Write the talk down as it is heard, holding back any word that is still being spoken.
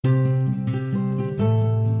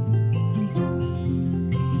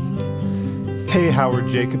Hey, Howard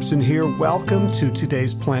Jacobson here. Welcome to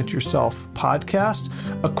today's Plant Yourself podcast.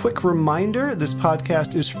 A quick reminder, this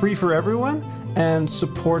podcast is free for everyone and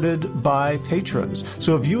supported by patrons.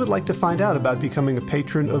 So if you would like to find out about becoming a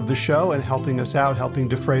patron of the show and helping us out, helping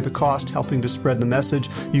defray the cost, helping to spread the message,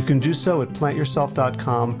 you can do so at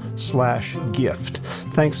plantyourself.com/gift.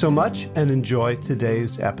 Thanks so much and enjoy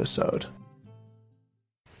today's episode.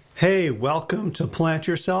 Hey, welcome to Plant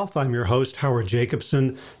Yourself. I'm your host, Howard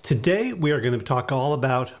Jacobson. Today, we are going to talk all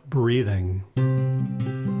about breathing.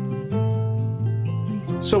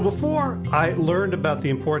 So before I learned about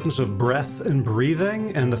the importance of breath and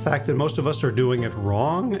breathing and the fact that most of us are doing it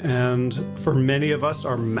wrong, and for many of us,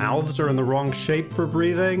 our mouths are in the wrong shape for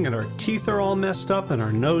breathing, and our teeth are all messed up, and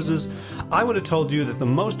our noses, I would have told you that the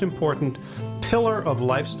most important pillar of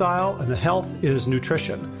lifestyle and health is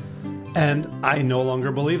nutrition. And I no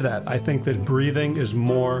longer believe that. I think that breathing is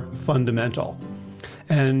more fundamental.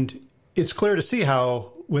 And it's clear to see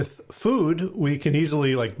how with food, we can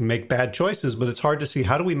easily make bad choices, but it's hard to see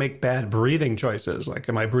how do we make bad breathing choices?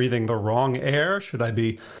 Am I breathing the wrong air? Should I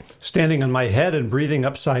be standing on my head and breathing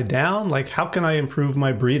upside down? How can I improve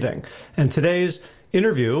my breathing? And today's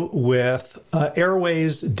interview with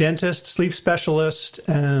airways dentist, sleep specialist,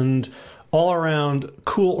 and all-around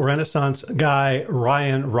cool Renaissance guy,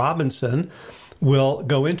 Ryan Robinson, will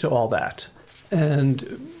go into all that.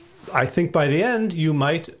 And I think by the end, you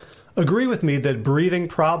might agree with me that breathing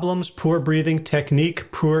problems, poor breathing technique,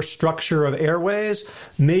 poor structure of airways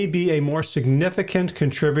may be a more significant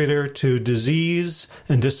contributor to disease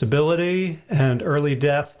and disability and early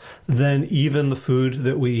death than even the food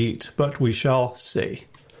that we eat. But we shall see.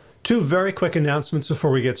 Two very quick announcements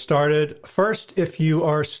before we get started. First, if you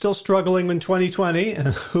are still struggling in 2020, and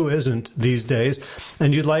who isn't these days,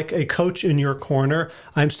 and you'd like a coach in your corner,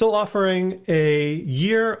 I'm still offering a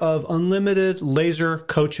year of unlimited laser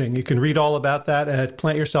coaching. You can read all about that at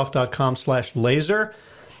plantyourself.com/laser.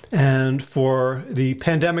 And for the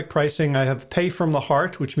pandemic pricing, I have pay from the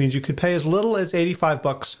heart, which means you could pay as little as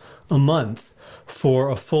 $85 a month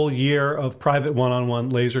for a full year of private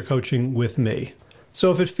one-on-one laser coaching with me. So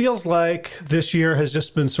if it feels like this year has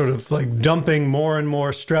just been sort of dumping more and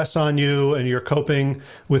more stress on you and you're coping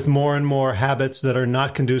with more and more habits that are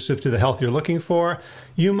not conducive to the health you're looking for,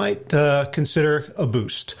 you might consider a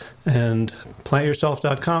boost. And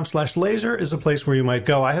plantyourself.com/laser is a place where you might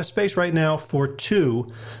go. I have space right now for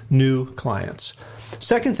 2 new clients.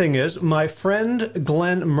 Second thing is, my friend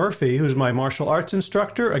Glenn Murphy, who's my martial arts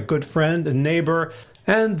instructor, a good friend, a neighbor,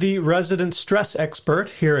 and the resident stress expert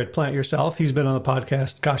here at Plant Yourself. He's been on the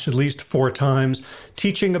podcast, at least 4 times,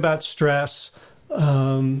 teaching about stress,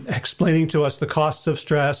 explaining to us the costs of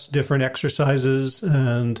stress, different exercises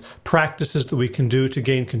and practices that we can do to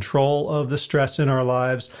gain control of the stress in our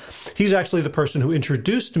lives. He's actually the person who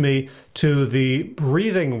introduced me to the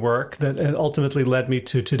breathing work that ultimately led me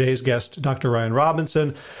to today's guest, Dr. Ryan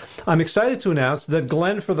Robinson. I'm excited to announce that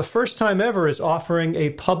Glenn, for the first time ever, is offering a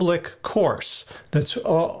public course that's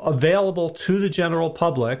available to the general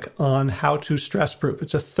public on how to stress-proof.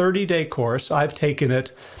 It's a 30-day course. I've taken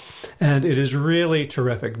it. And it is really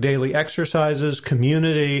terrific. Daily exercises,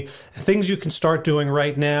 community, things you can start doing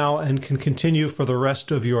right now and can continue for the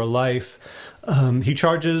rest of your life. He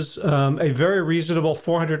charges a very reasonable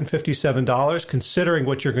 $457, considering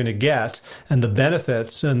what you're going to get and the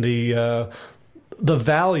benefits and the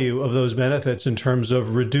value of those benefits in terms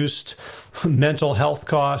of reduced mental health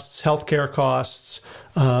costs, healthcare costs,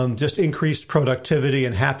 just increased productivity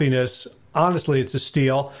and happiness. Honestly, it's a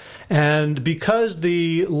steal. And because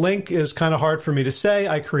the link is kind of hard for me to say,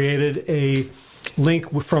 I created a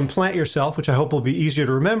link from Plant Yourself, which I hope will be easier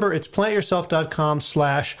to remember. It's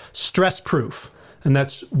plantyourself.com/stressproof. And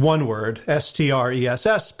that's one word,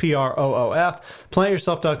 STRESSPROOF,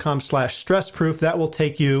 plantyourself.com/stressproof. That will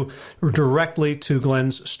take you directly to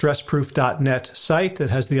Glenn's stressproof.net site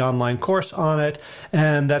that has the online course on it.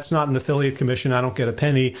 And that's not an affiliate commission. I don't get a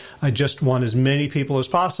penny. I just want as many people as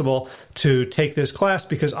possible to take this class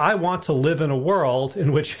because I want to live in a world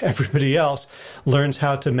in which everybody else learns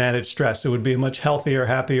how to manage stress. It would be a much healthier,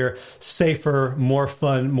 happier, safer, more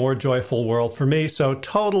fun, more joyful world for me. So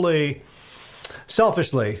totally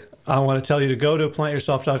selfishly, I want to tell you to go to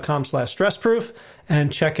plantyourself.com/stressproof and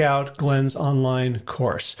check out Glenn's online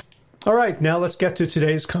course. All right, now let's get to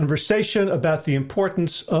today's conversation about the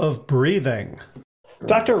importance of breathing.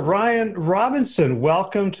 Dr. Ryan Robinson,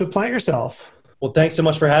 welcome to Plant Yourself. Well, thanks so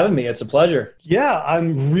much for having me. It's a pleasure. Yeah,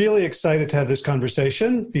 I'm really excited to have this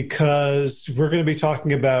conversation because we're going to be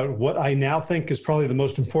talking about what I now think is probably the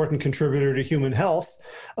most important contributor to human health,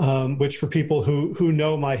 which for people who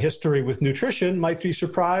know my history with nutrition might be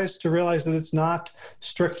surprised to realize that it's not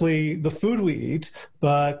strictly the food we eat,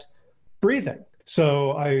 but breathing.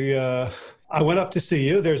 So I went up to see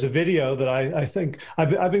you. There's a video that I think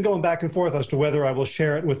I've been going back and forth as to whether I will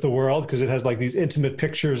share it with the world because it has like these intimate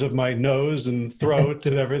pictures of my nose and throat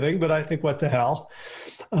and everything. But I think, what the hell?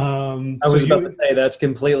 I was about to say that's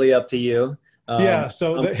completely up to you. Yeah,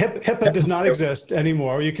 so the HIPAA does not exist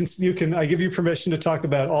anymore. You can. I give you permission to talk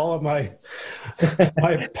about all of my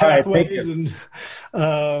pathways and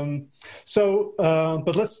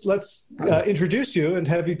but let's introduce you and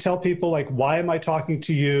have you tell people, like, why am I talking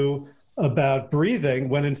to you about breathing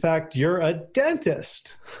when in fact you're a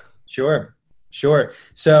dentist? Sure.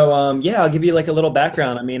 So I'll give you like a little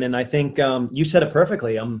background. I mean, and I think you said it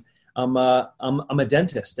perfectly. I'm a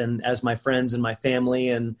dentist, and as my friends and my family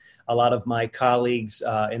and a lot of my colleagues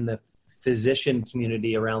in the physician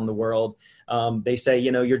community around the world, they say,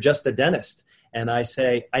 you're just a dentist. And I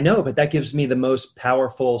say, I know, but that gives me the most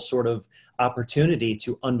powerful sort of opportunity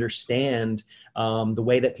to understand the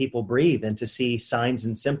way that people breathe and to see signs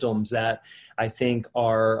and symptoms that I think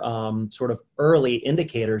are sort of early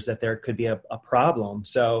indicators that there could be a problem.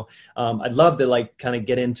 So I'd love to kind of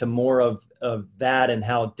get into more of that and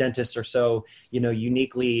how dentists are so,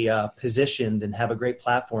 uniquely positioned and have a great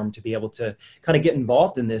platform to be able to kind of get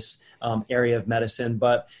involved in this area of medicine.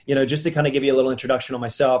 But, just to kind of give you a little introduction on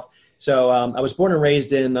myself. So I was born and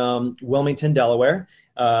raised in Wilmington, Delaware,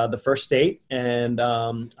 the first state. And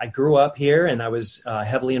I grew up here, and I was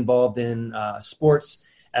heavily involved in sports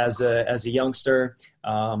as a youngster.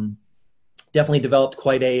 Definitely developed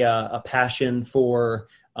quite a passion for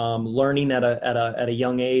learning at a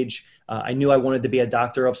young age. I knew I wanted to be a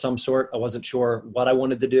doctor of some sort. I wasn't sure what I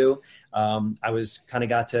wanted to do. I was kind of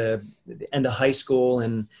got to the end of high school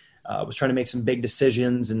and was trying to make some big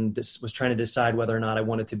decisions and was trying to decide whether or not I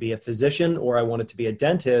wanted to be a physician or I wanted to be a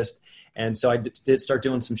dentist. And so I did start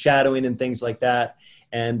doing some shadowing and things like that.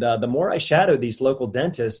 And the more I shadowed these local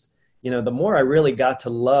dentists, the more I really got to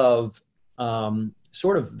love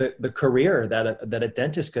sort of the career that a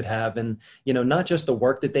dentist could have, and not just the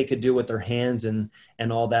work that they could do with their hands and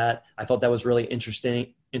all that. I thought that was really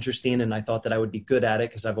interesting, and I thought that I would be good at it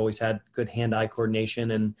because I've always had good hand-eye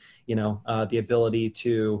coordination and the ability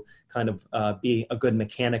to kind of be a good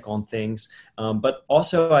mechanic on things. But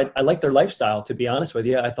also I like their lifestyle, to be honest with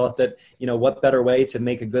you. I thought that, what better way to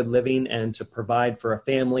make a good living and to provide for a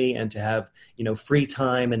family and to have, free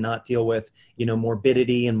time and not deal with,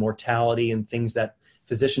 morbidity and mortality and things that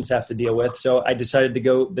physicians have to deal with. So I decided to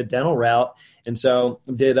go the dental route. And so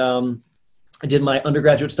I did my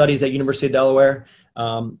undergraduate studies at University of Delaware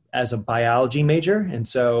as a biology major. And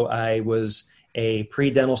so I was a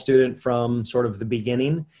pre-dental student from sort of the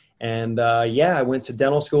beginning. And I went to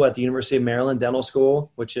dental school at the University of Maryland Dental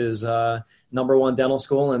School, which is number one dental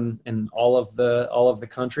school in all of the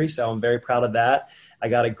country. So I'm very proud of that. I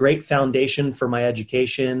got a great foundation for my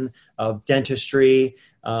education of dentistry.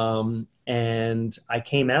 And I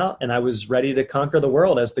came out and I was ready to conquer the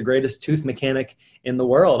world as the greatest tooth mechanic in the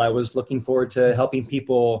world. I was looking forward to helping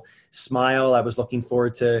people smile. I was looking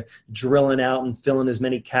forward to drilling out and filling as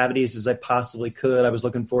many cavities as I possibly could. I was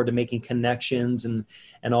looking forward to making connections and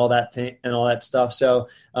all that and all that stuff. So,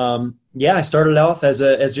 I started off as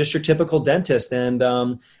just your typical dentist. And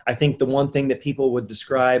I think the one thing that people would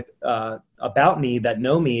describe about me that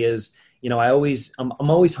know me is, I'm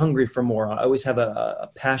always hungry for more. I always have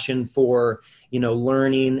a passion for,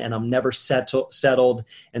 learning, and I'm never settled.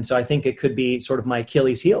 And so I think it could be sort of my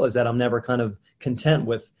Achilles heel is that I'm never kind of content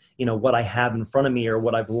with, what I have in front of me or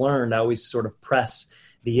what I've learned. I always sort of press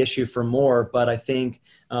the issue for more. But I think,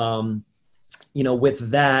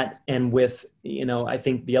 with that and with, I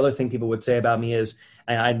think the other thing people would say about me is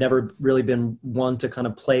I've never really been one to kind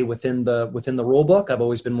of play within the rule book. I've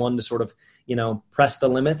always been one to sort of, press the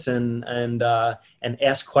limits and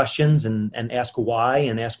ask questions and ask why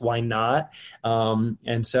and ask why not.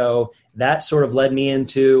 And so that sort of led me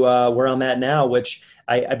into where I'm at now, which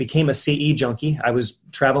I became a CE junkie. I was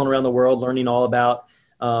traveling around the world, learning all about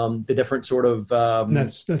the different sort of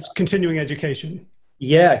that's continuing education.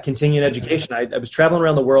 Yeah, continuing education. I was traveling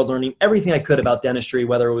around the world learning everything I could about dentistry,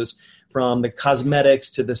 whether it was from the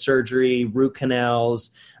cosmetics to the surgery, root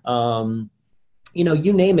canals,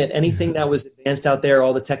 you name it, anything that was advanced out there,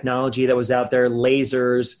 all the technology that was out there,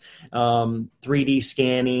 lasers, 3D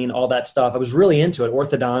scanning, all that stuff. I was really into it,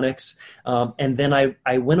 orthodontics. And then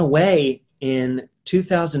I went away in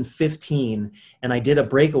 2015, and I did a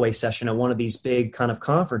breakaway session at one of these big kind of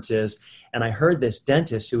conferences, and I heard this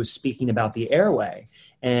dentist who was speaking about the airway,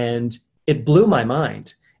 and it blew my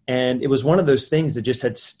mind. And it was one of those things that just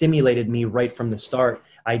had stimulated me right from the start.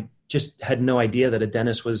 I just had no idea that a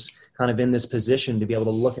dentist was kind of in this position to be able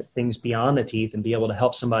to look at things beyond the teeth and be able to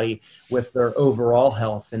help somebody with their overall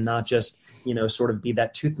health, and not just, sort of be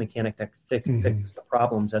that tooth mechanic that fixes the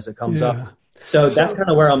problems as it comes up. So that's kind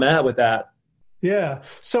of where I'm at with that. Yeah.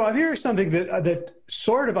 So I'm hearing something that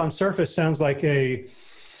sort of on surface sounds like a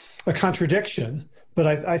contradiction, but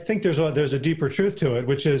I think there's a deeper truth to it,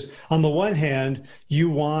 which is, on the one hand, you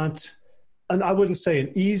want, and I wouldn't say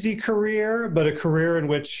an easy career, but a career in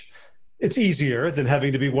which it's easier than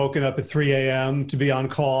having to be woken up at 3 a.m. to be on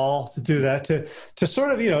call, to do that, to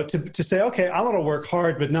sort of, to say, okay, I want to work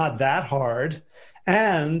hard, but not that hard.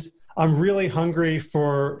 And I'm really hungry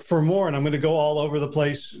for more, and I'm going to go all over the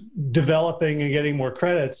place developing and getting more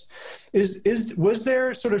credits. Was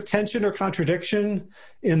there sort of tension or contradiction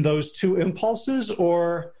in those two impulses,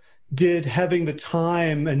 or did having the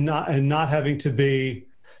time and not having to be,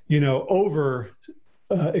 over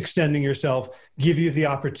extending yourself give you the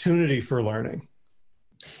opportunity for learning?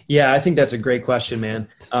 Yeah, I think that's a great question, man.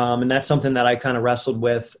 And that's something that I kind of wrestled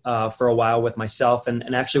with for a while with myself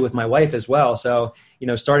and actually with my wife as well. So,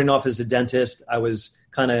 starting off as a dentist, I was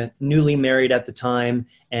kind of newly married at the time.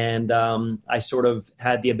 And I sort of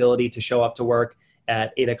had the ability to show up to work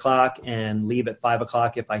at 8 o'clock and leave at 5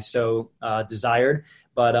 o'clock if I so desired.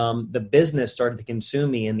 But the business started to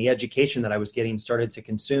consume me, and the education that I was getting started to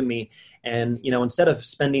consume me. And, instead of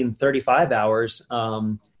spending 35 hours,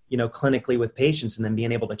 clinically with patients and then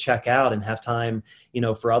being able to check out and have time,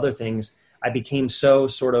 for other things, I became so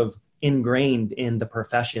sort of ingrained in the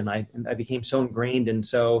profession. I became so ingrained and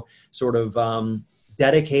so sort of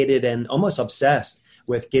dedicated and almost obsessed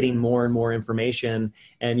with getting more and more information.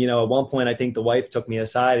 And, at one point, I think the wife took me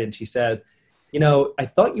aside and she said, I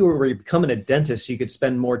thought you were becoming a dentist so you could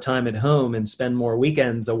spend more time at home and spend more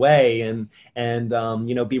weekends away and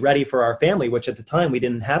be ready for our family, which at the time we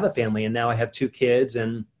didn't have a family. And now I have 2 kids,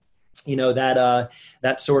 and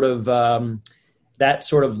that sort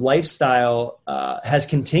of lifestyle has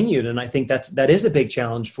continued. And I think that is a big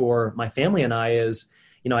challenge for my family and I is,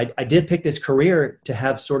 I did pick this career to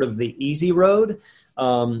have sort of the easy road.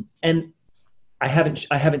 And I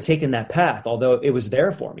haven't taken that path, although it was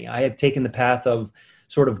there for me. I have taken the path of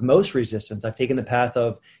sort of most resistance. I've taken the path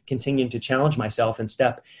of continuing to challenge myself and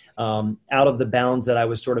step out of the bounds that I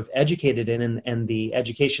was sort of educated in and the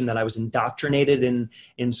education that I was indoctrinated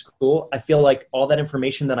in school. I feel like all that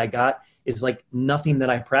information that I got is like nothing that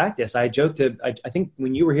I practice. I think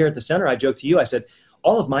when you were here at the center, I joked to you, I said,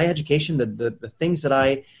 all of my education, the things that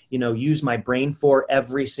I, use my brain for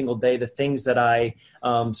every single day, the things that I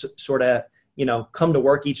sort of, come to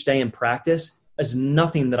work each day and practice is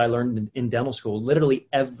nothing that I learned in dental school. Literally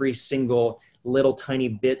every single little tiny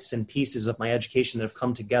bits and pieces of my education that have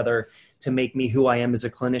come together to make me who I am as a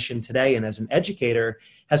clinician today and as an educator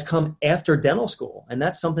has come after dental school. And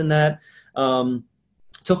that's something that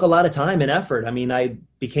took a lot of time and effort. I mean, I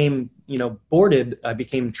became, boarded. I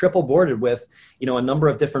became triple boarded with, a number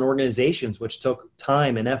of different organizations, which took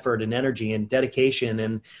time and effort and energy and dedication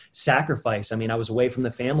and sacrifice. I mean, I was away from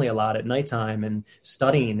the family a lot at nighttime and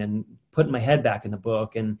studying and putting my head back in the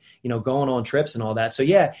book and, going on trips and all that. So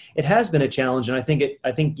yeah, it has been a challenge. And I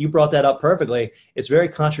think you brought that up perfectly. It's very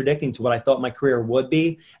contradicting to what I thought my career would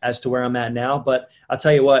be as to where I'm at now. But I'll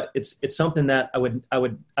tell you what, it's something that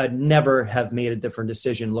I'd never have made a different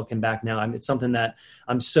decision looking back now. It's something that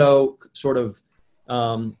I'm so sort of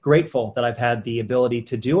grateful that I've had the ability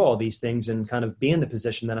to do all these things and kind of be in the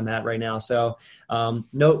position that I'm at right now. So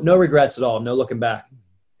no regrets at all. No looking back.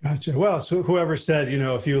 Gotcha. Well, so whoever said,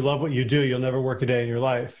 if you love what you do, you'll never work a day in your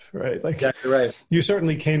life, right? Like, exactly right. You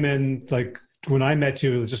certainly came in, like, when I met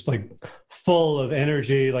you, it was just like full of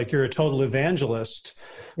energy, like you're a total evangelist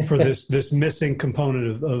for this missing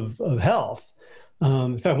component of health.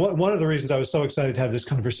 In fact, one of the reasons I was so excited to have this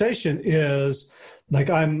conversation is like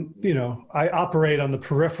I operate on the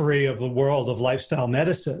periphery of the world of lifestyle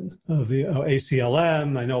medicine, of the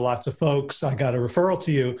ACLM. I know lots of folks. I got a referral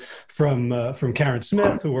to you from Karen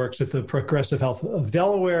Smith, who works at the Progressive Health of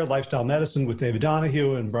Delaware, lifestyle medicine with David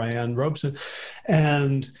Donahue and Brian Robeson.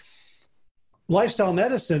 And lifestyle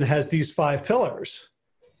medicine has these 5 pillars,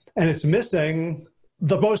 and it's missing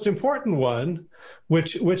the most important one,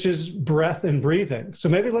 which is breath and breathing. So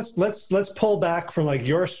maybe let's pull back from like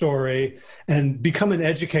your story and become an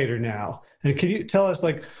educator now. And can you tell us,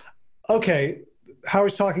 like, okay,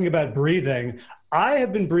 Howard's talking about breathing. I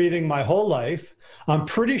have been breathing my whole life. I'm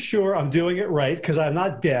pretty sure I'm doing it right because I'm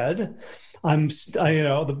not dead.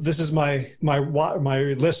 this is my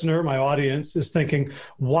listener, my audience is thinking,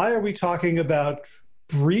 why are we talking about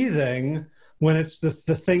breathing when it's the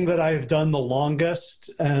thing that I've done the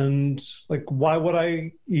longest? And like, why would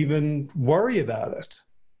I even worry about it?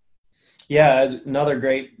 Yeah, another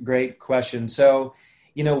great question. So,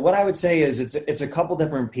 what I would say is it's a couple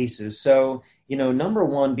different pieces. So, number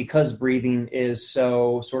one, because breathing is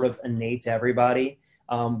so sort of innate to everybody,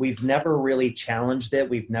 we've never really challenged it.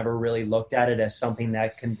 We've never really looked at it as something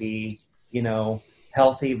that can be,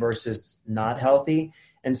 healthy versus not healthy.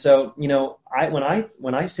 And so,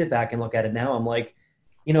 when I sit back and look at it now, I'm like,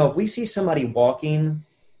 if we see somebody walking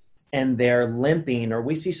and they're limping, or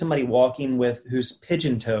we see somebody walking who's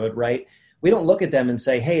pigeon-toed, right? We don't look at them and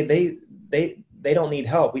say, hey, they don't need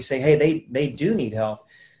help. We say, hey, they do need help.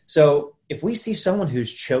 So if we see someone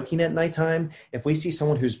who's choking at nighttime, if we see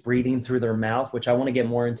someone who's breathing through their mouth, which I want to get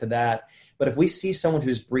more into that, but if we see someone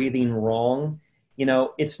who's breathing wrong,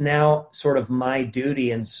 it's now sort of my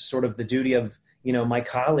duty and sort of the duty of, my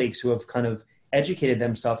colleagues who have kind of educated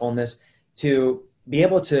themselves on this to be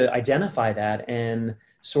able to identify that and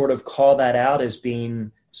sort of call that out as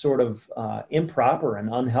being sort of improper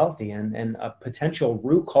and unhealthy and a potential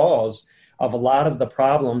root cause of a lot of the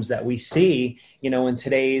problems that we see, in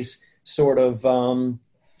today's sort of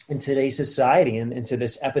in today's society and into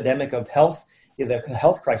this epidemic of health, the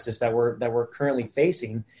health crisis that we're currently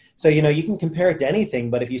facing. So, you can compare it to anything,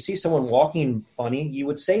 but if you see someone walking funny, you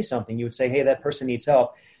would say something. You would say, hey, that person needs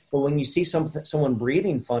help. But when you see someone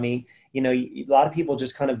breathing funny, a lot of people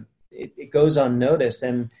just kind of, it goes unnoticed.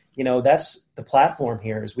 And, that's the platform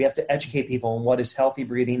here is we have to educate people on what is healthy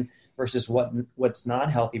breathing versus what's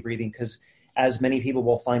not healthy breathing. Because as many people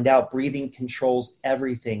will find out, breathing controls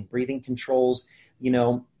everything. Breathing controls,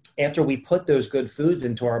 after we put those good foods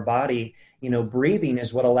into our body, breathing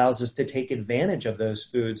is what allows us to take advantage of those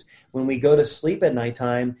foods. When we go to sleep at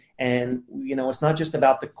nighttime and, it's not just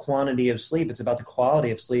about the quantity of sleep, it's about the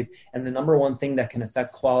quality of sleep. And the number one thing that can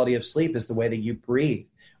affect quality of sleep is the way that you breathe,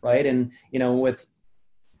 right? And, with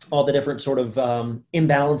all the different sort of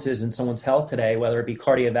imbalances in someone's health today, whether it be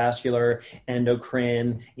cardiovascular,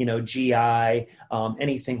 endocrine, GI,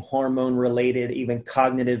 anything hormone related, even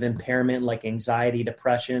cognitive impairment like anxiety,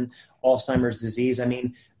 depression, Alzheimer's disease. I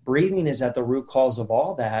mean, breathing is at the root cause of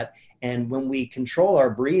all that. And when we control our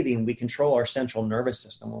breathing, we control our central nervous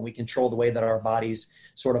system, when we control the way that our bodies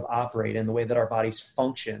sort of operate and the way that our bodies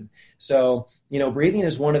function. So, breathing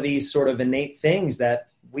is one of these sort of innate things that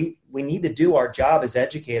we need to do our job as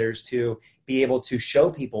educators to be able to show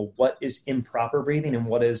people what is improper breathing and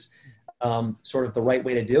what is sort of the right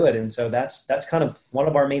way to do it. And so that's kind of one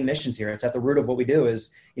of our main missions here. It's at the root of what we do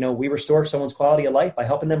is, we restore someone's quality of life by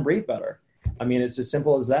helping them breathe better. I mean, it's as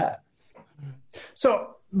simple as that.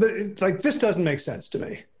 So, but this doesn't make sense to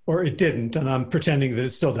me, or it didn't, and I'm pretending that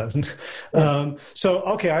it still doesn't.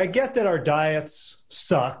 Okay, I get that our diets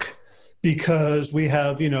suck because we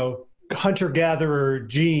have, hunter-gatherer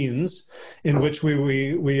genes in which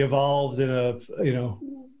we evolved in an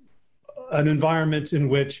environment in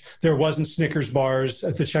which there wasn't Snickers bars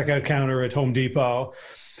at the checkout counter at Home Depot,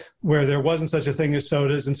 where there wasn't such a thing as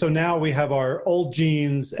sodas. And so now we have our old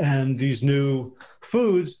genes and these new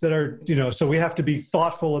foods that are, so we have to be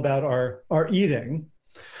thoughtful about our eating.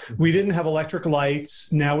 We didn't have electric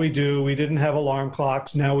lights. Now we do. We didn't have alarm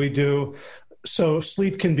clocks. Now we do. So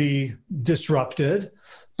sleep can be disrupted,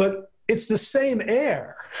 but it's the same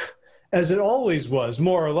air as it always was,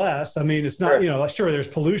 more or less. I mean, it's not, sure, there's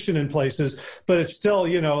pollution in places, but it's still,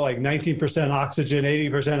 like 19% oxygen,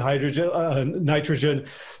 80% hydrogen, nitrogen.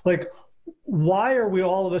 Like, why are we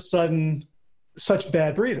all of a sudden such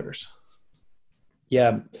bad breathers?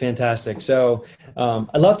 Yeah, fantastic. So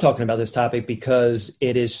I love talking about this topic because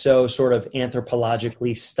it is so sort of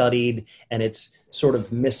anthropologically studied, and it's sort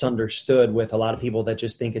of misunderstood with a lot of people that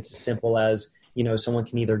just think it's as simple as, someone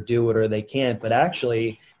can either do it or they can't. But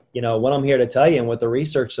actually, what I'm here to tell you and what the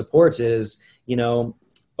research supports is,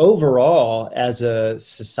 overall as a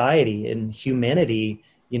society and humanity,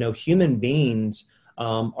 human beings,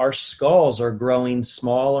 our skulls are growing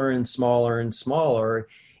smaller and smaller and smaller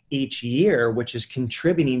each year, which is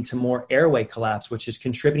contributing to more airway collapse, which is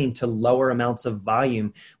contributing to lower amounts of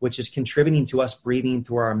volume, which is contributing to us breathing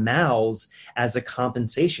through our mouths as a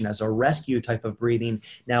compensation, as a rescue type of breathing.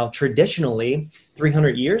 Now, traditionally,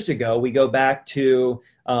 300 years ago, we go back to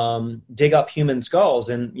dig up human skulls.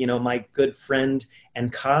 And, my good friend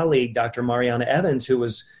and colleague, Dr. Mariana Evans, who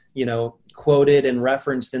was, quoted and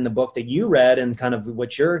referenced in the book that you read and kind of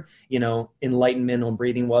what your, enlightenment on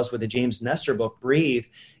breathing was with the James Nestor book, Breathe,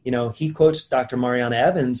 he quotes Dr. Mariana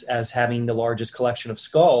Evans as having the largest collection of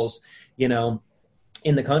skulls,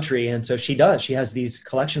 in the country. And so she has these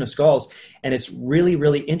collection of skulls, and it's really,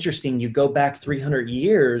 really interesting. You go back 300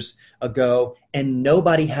 years ago and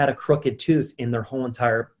nobody had a crooked tooth in their whole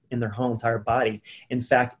entire body. In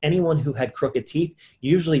fact, anyone who had crooked teeth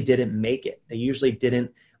usually didn't make it. They usually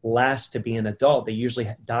didn't last to be an adult. They usually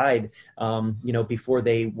died, before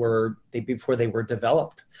they were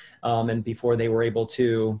developed, and before they were able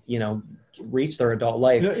to, reach their adult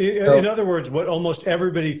life. In other words, what almost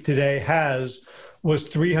everybody today has was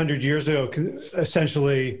 300 years ago,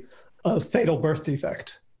 essentially a fatal birth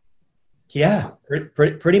defect. Yeah,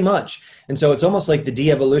 pretty much. And so it's almost like the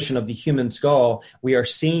de-evolution of the human skull. We are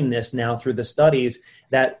seeing this now through the studies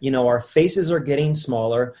that, our faces are getting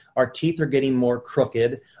smaller, our teeth are getting more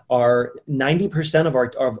crooked. Our 90%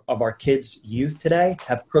 of our kids' youth today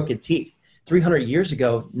have crooked teeth. 300 years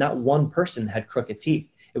ago, not one person had crooked teeth.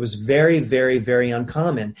 It was very, very, very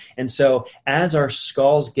uncommon. And so as our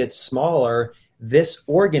skulls get smaller, this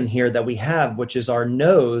organ here that we have, which is our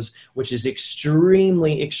nose, which is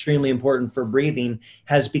extremely, extremely important for breathing,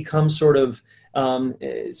 has become sort of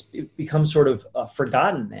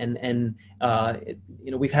forgotten, and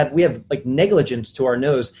we have like negligence to our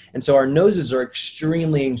nose, and so our noses are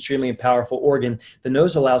extremely, extremely powerful organ. The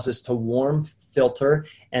nose allows us to warm, filter,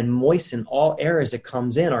 and moisten all air as it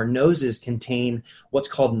comes in. Our noses contain what's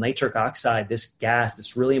called nitric oxide, this gas,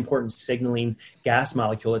 this really important signaling gas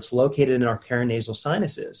molecule. It's located in our paranasal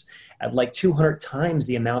sinuses at like 200 times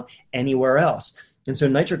the amount anywhere else. And so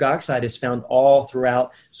nitric oxide is found all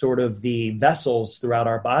throughout sort of the vessels throughout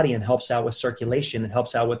our body and helps out with circulation. It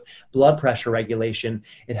helps out with blood pressure regulation.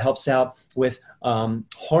 It helps out with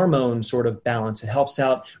hormone sort of balance. It helps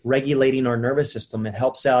out regulating our nervous system. It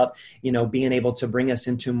helps out, being able to bring us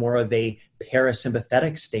into more of a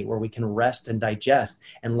parasympathetic state where we can rest and digest,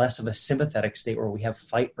 and less of a sympathetic state where we have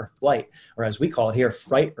fight or flight, or as we call it here,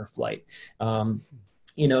 fright or flight.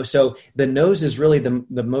 So the nose is really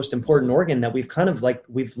the most important organ that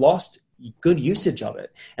we've lost good usage of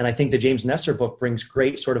it. And I think the James Nestor book brings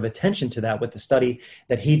great sort of attention to that with the study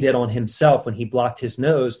that he did on himself when he blocked his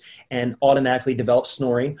nose and automatically developed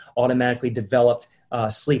snoring, automatically developed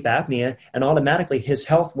sleep apnea, and automatically his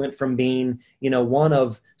health went from being, one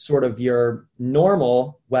of sort of your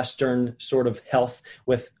normal Western sort of health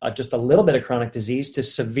with just a little bit of chronic disease to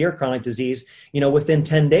severe chronic disease, within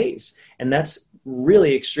 10 days. And that's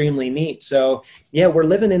really extremely neat. So yeah, we're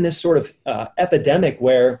living in this sort of epidemic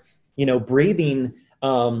where, breathing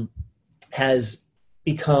has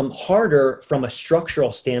become harder from a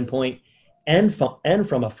structural standpoint and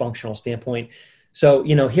from a functional standpoint. So,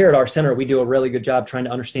 here at our center, we do a really good job trying to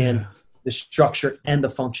understand the structure and the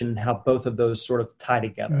function and how both of those sort of tie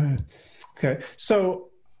together. Right. Okay. So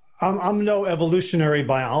I'm no evolutionary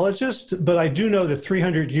biologist, but I do know that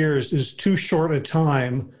 300 years is too short a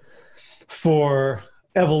time for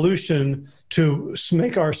evolution to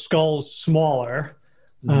make our skulls smaller.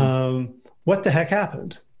 Mm-hmm. What the heck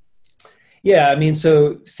happened? Yeah, I mean,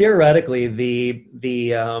 so theoretically,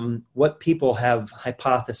 the what people have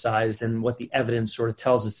hypothesized and what the evidence sort of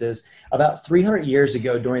tells us is about 300 years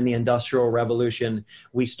ago during the Industrial Revolution,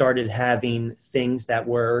 we started having things that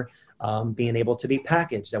were being able to be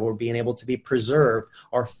packaged, that were being able to be preserved.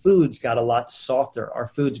 Our foods got a lot softer. Our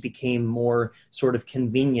foods became more sort of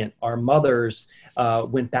convenient. Our mothers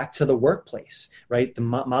went back to the workplace, right? The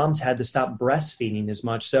moms had to stop breastfeeding as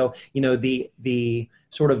much. So, the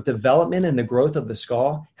sort of development and the growth of the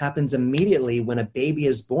skull happens immediately when a baby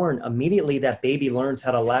is born. Immediately that baby learns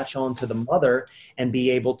how to latch on to the mother and be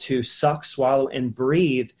able to suck, swallow, and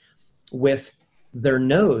breathe with their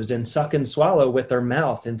nose and suck and swallow with their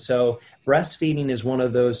mouth. And so breastfeeding is one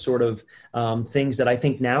of those sort of things that I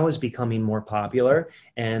think now is becoming more popular.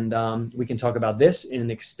 And we can talk about this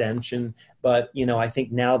in extension. But, I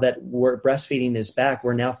think now that breastfeeding is back,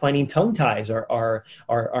 we're now finding tongue ties are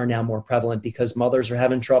now more prevalent because mothers are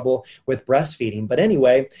having trouble with breastfeeding. But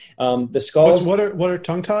anyway, the skulls. What are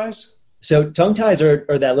tongue ties? So tongue ties are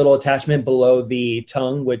that little attachment below the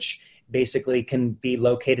tongue, which basically can be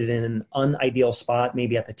located in an unideal spot,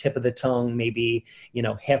 maybe at the tip of the tongue, maybe,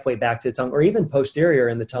 halfway back to the tongue, or even posterior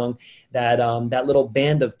in the tongue. That little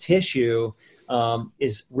band of tissue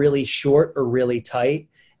is really short or really tight.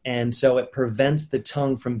 And so it prevents the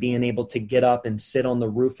tongue from being able to get up and sit on the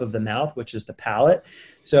roof of the mouth, which is the palate.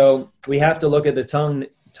 So we have to look at the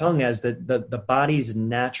tongue as the body's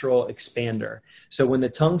natural expander. So when the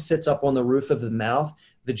tongue sits up on the roof of the mouth,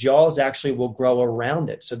 the jaws actually will grow around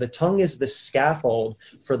it. So the tongue is the scaffold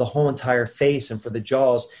for the whole entire face and for the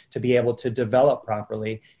jaws to be able to develop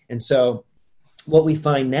properly. And so what we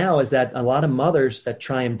find now is that a lot of mothers that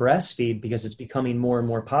try and breastfeed, because it's becoming more and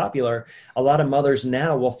more popular, a lot of mothers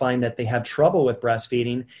now will find that they have trouble with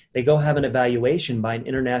breastfeeding. They go have an evaluation by an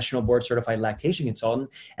international board certified lactation consultant.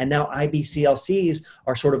 And now IBCLCs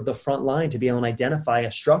are sort of the front line to be able to identify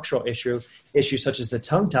a structural issue such as the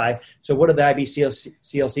tongue tie. So what do the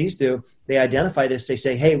IBCLCs do? They identify this. They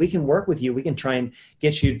say, hey, we can work with you. We can try and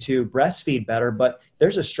get you to breastfeed better, but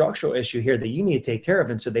there's a structural issue here that you need to take care of.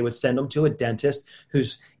 And so they would send them to a dentist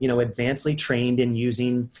who's, advancedly trained in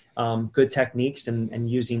using good techniques and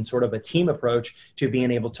using sort of a team approach to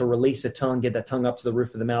being able to release a tongue, get that tongue up to the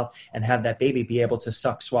roof of the mouth, and have that baby be able to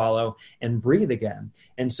suck, swallow, and breathe again.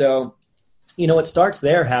 And so it starts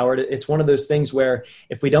there, Howard. It's one of those things where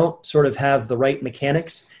if we don't sort of have the right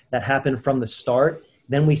mechanics that happen from the start,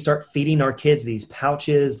 then we start feeding our kids these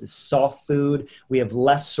pouches, this soft food. We have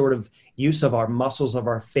less sort of use of our muscles of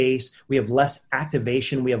our face. We have less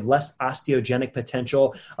activation. We have less osteogenic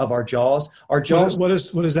potential of our jaws. Our jaws. What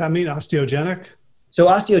does that mean, osteogenic? So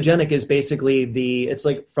osteogenic is basically it's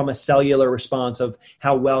like from a cellular response of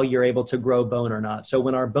how well you're able to grow bone or not. So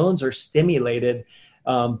when our bones are stimulated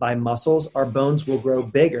by muscles, our bones will grow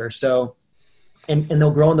bigger. So, and they'll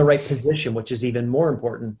grow in the right position, which is even more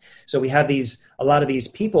important. So we have a lot of these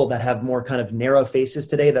people that have more kind of narrow faces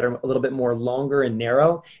today that are a little bit more longer and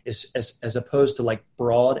narrow as opposed to like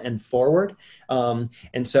broad and forward.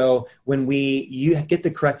 And so when you get the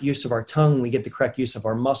correct use of our tongue, we get the correct use of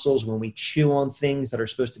our muscles, when we chew on things that are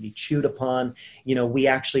supposed to be chewed upon, we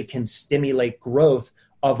actually can stimulate growth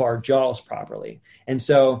of our jaws properly. And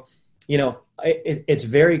so, it's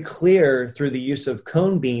very clear through the use of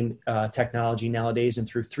cone beam technology nowadays and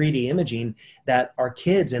through 3D imaging that our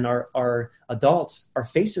kids and our adults, our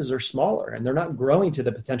faces are smaller and they're not growing to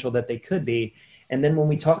the potential that they could be. And then when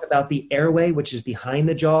we talk about the airway, which is behind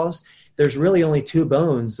the jaws, there's really only two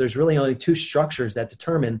bones. There's really only two structures that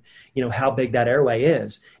determine, how big that airway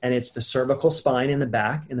is. And it's the cervical spine in the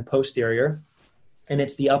back, in the posterior, and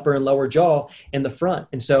it's the upper and lower jaw in the front.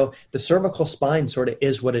 And so the cervical spine sort of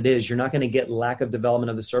is what it is. You're not going to get lack of development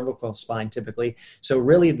of the cervical spine typically. So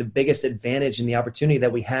really the biggest advantage and the opportunity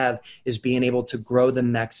that we have is being able to grow the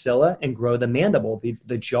maxilla and grow the mandible,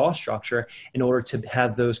 the jaw structure, in order to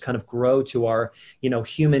have those kind of grow to our,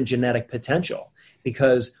 human genetic potential.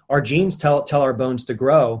 Because our genes tell our bones to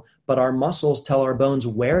grow, but our muscles tell our bones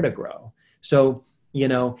where to grow. So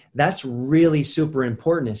that's really super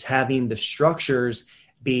important, is having the structures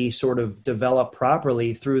be sort of developed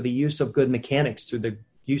properly through the use of good mechanics, through the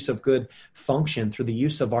use of good function, through the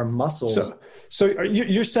use of our muscles. So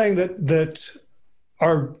you're saying that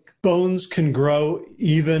our bones can grow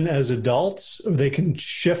even as adults, or they can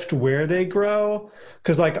shift where they grow?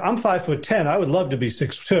 Because like I'm 5'10", I would love to be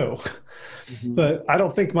 6'2", but I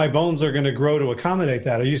don't think my bones are going to grow to accommodate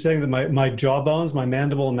that. Are you saying that my jaw bones, my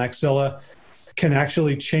mandible and maxilla, can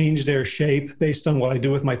actually change their shape based on what I do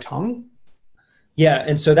with my tongue? Yeah.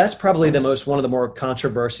 And so that's probably one of the more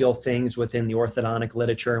controversial things within the orthodontic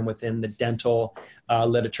literature and within the dental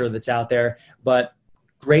literature that's out there. But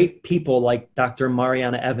great people like Dr.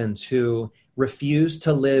 Mariana Evans, who refused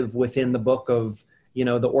to live within the book of, the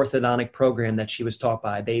orthodontic program that she was taught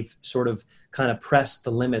by. They've sort of kind of pressed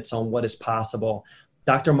the limits on what is possible.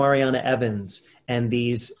 Dr. Mariana Evans and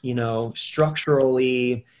these,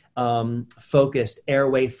 structurally focused,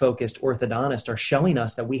 airway focused orthodontists are showing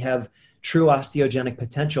us that we have true osteogenic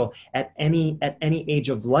potential at any age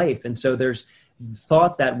of life. And so there's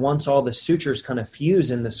thought that once all the sutures kind of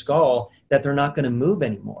fuse in the skull, that they're not going to move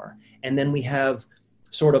anymore. And then we have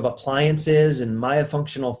sort of appliances and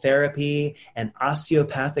myofunctional therapy and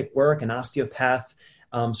osteopathic work and osteopath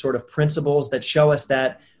sort of principles that show us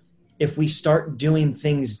that if we start doing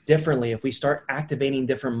things differently, if we start activating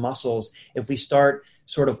different muscles, if we start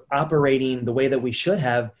sort of operating the way that we should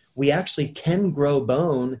have, we actually can grow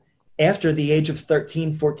bone after the age of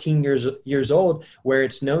 13, 14 years old, where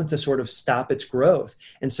it's known to sort of stop its growth.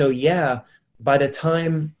 And so, by the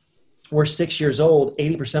time we're 6 years old,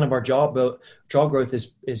 80% of our jaw growth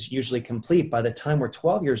is usually complete. By the time we're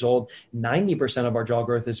 12 years old, 90% of our jaw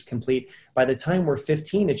growth is complete. By the time we're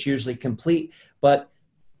 15, it's usually complete. But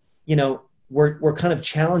we're kind of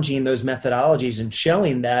challenging those methodologies and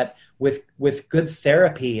showing that with good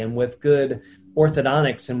therapy and with good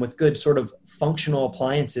orthodontics and with good sort of functional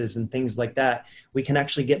appliances and things like that, we can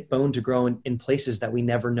actually get bone to grow in places that we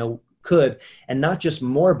never know could. And not just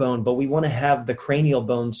more bone, but we want to have the cranial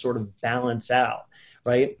bone sort of balance out,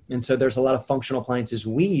 right? And so there's a lot of functional appliances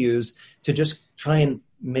we use to just try and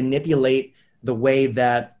manipulate the way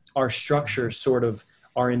that our structures sort of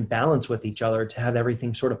are in balance with each other to have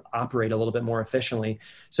everything sort of operate a little bit more efficiently.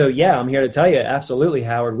 So yeah, I'm here to tell you, absolutely,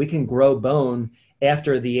 Howard, we can grow bone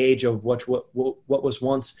after the age of what was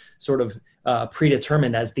once sort of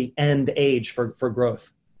predetermined as the end age for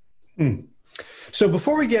growth. So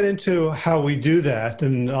before we get into how we do that,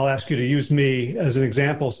 and I'll ask you to use me as an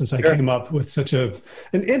example since I came up with such an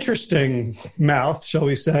interesting mouth, shall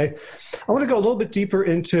we say, I want to go a little bit deeper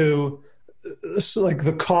into like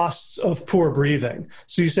the costs of poor breathing.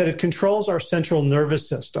 So you said it controls our central nervous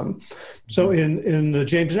system. So in the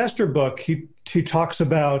James Nestor book, he talks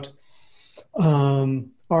about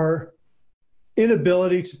our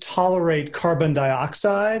inability to tolerate carbon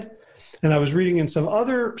dioxide. And I was reading in some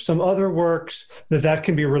other works that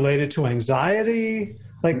can be related to anxiety.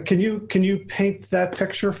 Like, can you paint that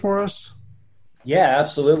picture for us? Yeah,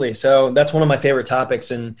 absolutely. So that's one of my favorite topics.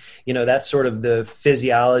 And, that's sort of the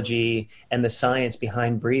physiology and the science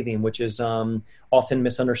behind breathing, which is often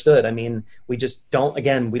misunderstood. I mean, we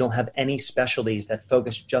don't have any specialties that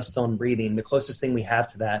focus just on breathing. The closest thing we have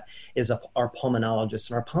to that is our pulmonologists.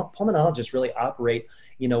 And our pulmonologists really operate,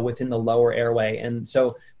 within the lower airway. And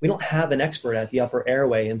so we don't have an expert at the upper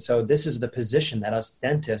airway. And so this is the position that us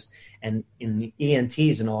dentists and in the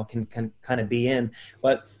ENTs and all can kind of be in.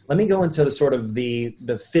 But let me go into the sort of the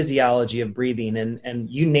physiology of breathing, and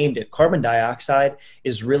you named it. Carbon dioxide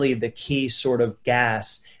is really the key sort of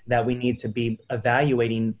gas that we need to be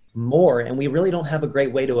evaluating more, and we really don't have a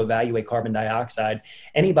great way to evaluate carbon dioxide.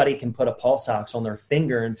 Anybody can put a pulse ox on their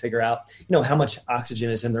finger and figure out, how much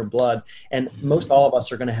oxygen is in their blood, and most all of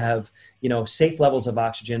us are going to have, safe levels of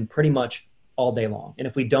oxygen pretty much all day long. And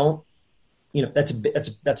if we don't,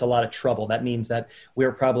 that's a lot of trouble. That means that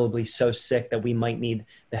we're probably so sick that we might need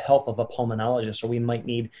the help of a pulmonologist, or we might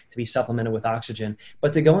need to be supplemented with oxygen.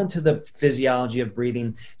 But to go into the physiology of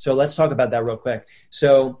breathing, so let's talk about that real quick.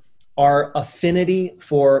 So our affinity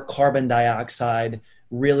for carbon dioxide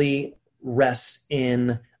really rests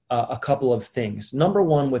in a couple of things. Number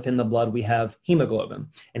one, within the blood, we have hemoglobin,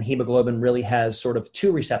 and hemoglobin really has sort of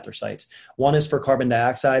two receptor sites. One is for carbon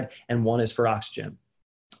dioxide and one is for oxygen.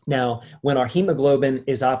 Now, when our hemoglobin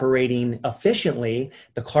is operating efficiently,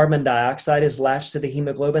 the carbon dioxide is latched to the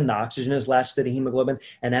hemoglobin, the oxygen is latched to the hemoglobin,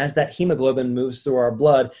 and as that hemoglobin moves through our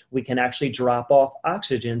blood, we can actually drop off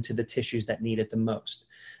oxygen to the tissues that need it the most.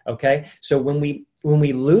 Okay, so when we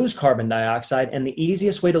lose carbon dioxide, and the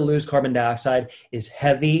easiest way to lose carbon dioxide is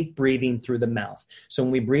heavy breathing through the mouth. So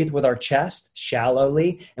when we breathe with our chest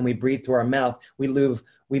shallowly and we breathe through our mouth, we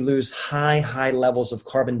lose high levels of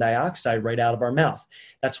carbon dioxide right out of our mouth.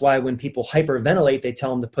 That's why when people hyperventilate, they tell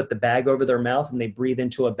them to put the bag over their mouth and they breathe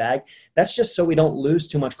into a bag. That's just so we don't lose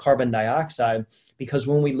too much carbon dioxide, because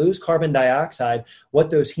when we lose carbon dioxide,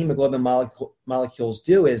 what those hemoglobin molecules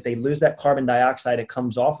do is they lose that carbon dioxide. It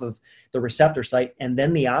comes off of the receptor site, and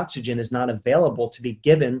then the oxygen is not available to be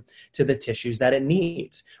given to the tissues that it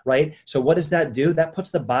needs, right? So what does that do? That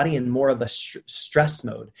puts the body in more of a stress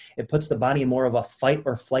mode. It puts the body in more of a fight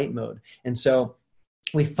or flight mode. And so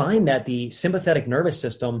we find that the sympathetic nervous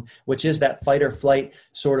system, which is that fight or flight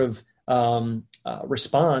sort of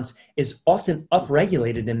response, is often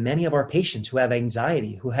upregulated in many of our patients who have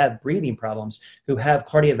anxiety, who have breathing problems, who have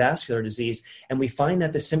cardiovascular disease. And we find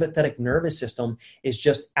that the sympathetic nervous system is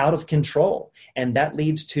just out of control. And that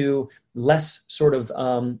leads to less sort of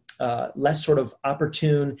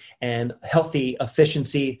opportune and healthy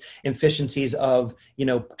efficiencies of,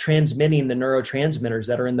 transmitting the neurotransmitters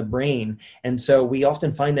that are in the brain. And so we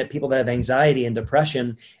often find that people that have anxiety and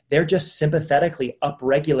depression, they're just sympathetically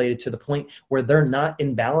upregulated to the point where they're not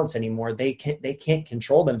in balance anymore. They can't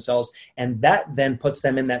control themselves. And that then puts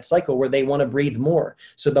them in that cycle where they want to breathe more.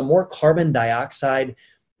 So the more carbon dioxide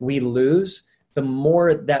we lose, the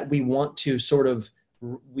more that we want to sort of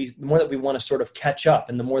catch up,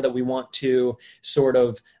 and the more that we want to sort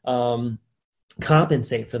of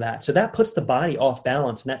compensate for that. So that puts the body off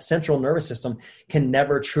balance, and that central nervous system can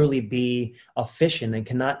never truly be efficient and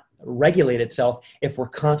cannot regulate itself if we're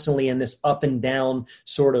constantly in this up and down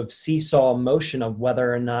sort of seesaw motion of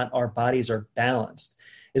whether or not our bodies are balanced.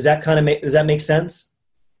 Does that make sense?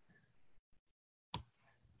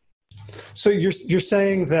 So you're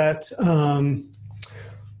saying that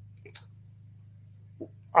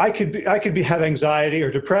I could have anxiety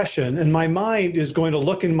or depression, and my mind is going to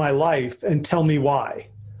look in my life and tell me why,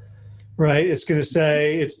 right? It's going to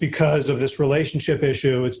say it's because of this relationship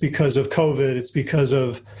issue. It's because of COVID. It's because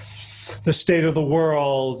of the state of the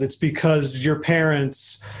world. It's because your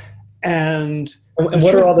parents. And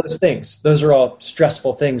what are all those things? Those are all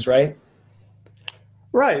stressful things, right?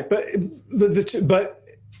 Right. But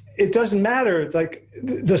it doesn't matter. Like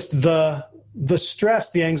the the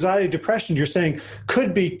stress, the anxiety, depression you're saying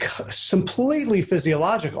could be completely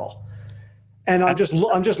physiological. And I'm just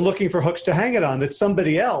looking for hooks to hang it on that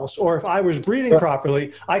somebody else, or if I was breathing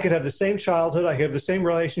properly, I could have the same childhood, I could have the same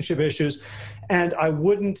relationship issues, and I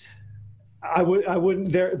wouldn't.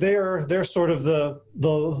 They're sort of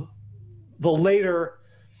the later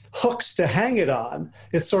hooks to hang it on.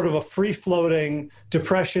 It's sort of a free floating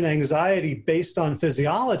depression, anxiety based on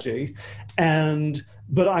physiology,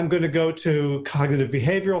 but I'm going to go to cognitive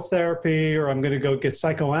behavioral therapy, or I'm going to go get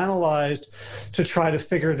psychoanalyzed to try to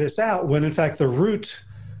figure this out, when in fact the root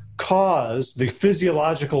cause, the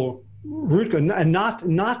physiological root, and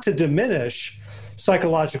not to diminish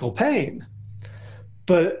psychological pain.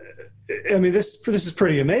 But I mean, this is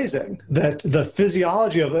pretty amazing, that the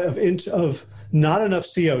physiology of not enough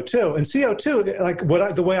CO2. And CO2,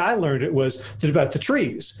 like the way I learned it was about the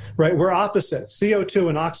trees, right? We're opposites. CO2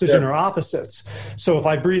 and oxygen are opposites. So if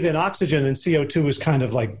I breathe in oxygen, then CO2 is kind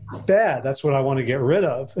of like bad. That's what I want to get rid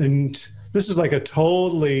of. And this is like a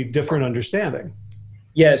totally different understanding.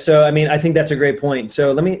 Yeah. So, I mean, I think that's a great point.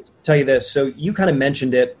 So let me tell you this. So you kind of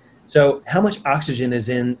mentioned it. So how much oxygen is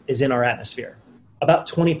in our atmosphere? About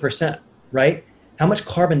 20%, right? How much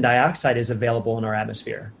carbon dioxide is available in our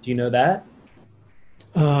atmosphere? Do you know that?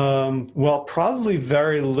 Well, probably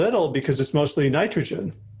very little, because it's mostly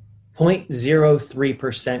nitrogen.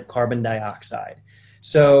 0.03% carbon dioxide.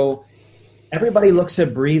 So everybody looks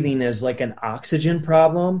at breathing as like an oxygen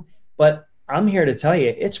problem, but I'm here to tell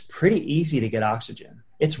you, it's pretty easy to get oxygen.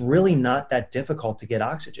 It's really not that difficult to get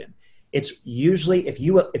oxygen. It's usually, if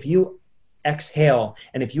you exhale,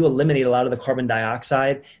 and if you eliminate a lot of the carbon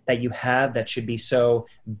dioxide that you have that should be so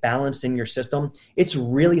balanced in your system, it's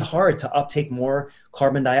really hard to uptake more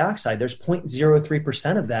carbon dioxide. There's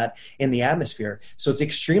 0.03% of that in the atmosphere. So it's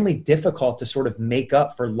extremely difficult to sort of make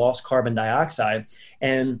up for lost carbon dioxide.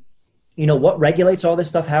 And you know what regulates all this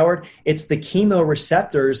stuff, Howard? It's the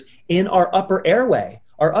chemoreceptors in our upper airway.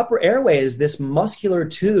 Our upper airway is this muscular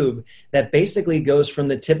tube that basically goes from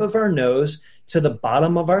the tip of our nose to the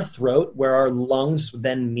bottom of our throat, where our lungs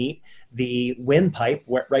then meet the windpipe,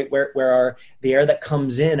 where the air that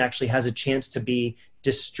comes in actually has a chance to be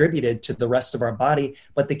distributed to the rest of our body.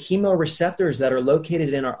 But the chemoreceptors that are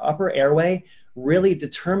located in our upper airway really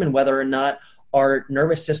determine whether or not our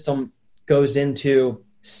nervous system goes into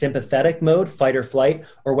sympathetic mode, fight or flight,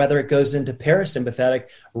 or whether it goes into parasympathetic,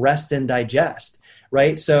 rest and digest,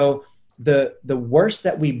 right? So the worse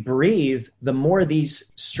that we breathe, the more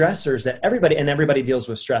these stressors that everybody deals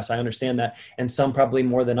with stress. I understand that, and some probably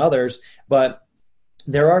more than others, but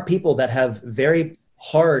there are people that have very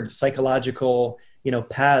hard psychological,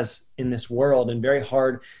 paths in this world, and very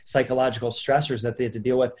hard psychological stressors that they have to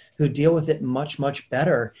deal with, who deal with it much, much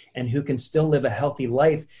better, and who can still live a healthy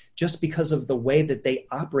life just because of the way that they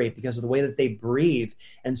operate, because of the way that they breathe.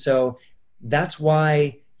 And so that's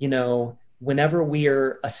why, whenever we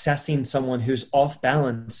are assessing someone who's off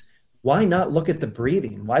balance, why not look at the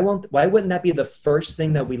breathing? Why wouldn't that be the first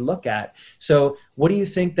thing that we look at? So what do you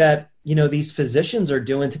think that, these physicians are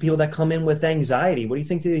doing to people that come in with anxiety? What do you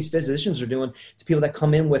think these physicians are doing to people that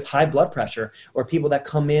come in with high blood pressure, or people that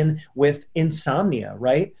come in with insomnia,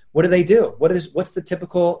 right? What do? What's the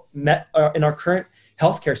typical in our current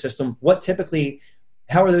healthcare system?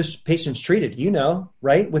 How are those patients treated?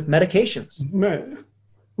 Right? With medications. Right.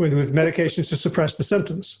 With medications to suppress the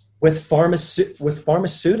symptoms. With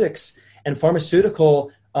pharmaceutics and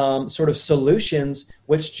pharmaceutical sort of solutions,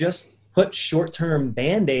 which just put short-term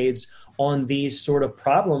Band-Aids on these sort of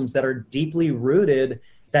problems that are deeply rooted,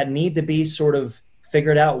 that need to be sort of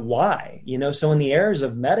figured out why. So in the eras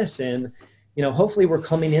of medicine, hopefully we're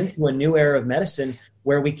coming into a new era of medicine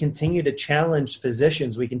where we continue to challenge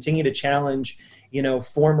physicians, we continue to challenge,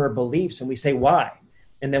 former beliefs, and we say why.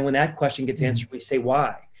 And then when that question gets answered, we say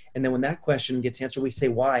why. And then when that question gets answered, we say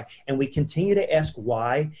why. And we continue to ask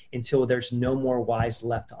why until there's no more whys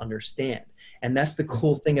left to understand. And that's the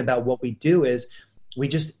cool thing about what we do, is we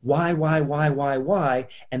just why.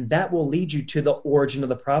 And that will lead you to the origin of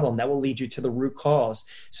the problem. That will lead you to the root cause.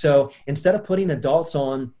 So instead of putting adults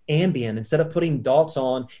on Ambien, instead of putting adults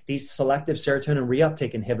on these selective serotonin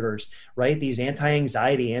reuptake inhibitors, right? These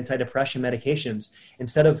anti-anxiety, antidepressant medications,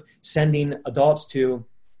 instead of sending adults to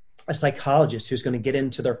a psychologist who's going to get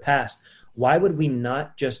into their past, why would we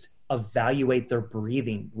not just evaluate their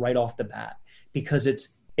breathing right off the bat? Because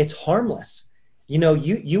it's harmless.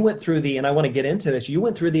 You went through and I want to get into this, you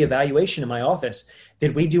went through the evaluation in my office.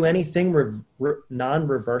 Did we do anything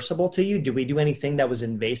non-reversible to you? Did we do anything that was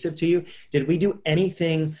invasive to you? Did we do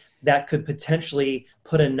anything that could potentially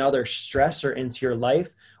put another stressor into your life?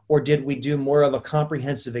 Or did we do more of a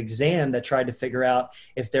comprehensive exam that tried to figure out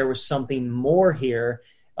if there was something more here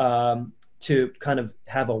to kind of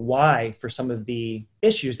have a why for some of the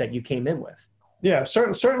issues that you came in with? Yeah,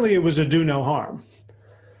 certainly it was a do no harm.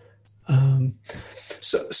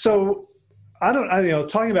 So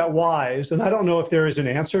talking about whys, and I don't know if there is an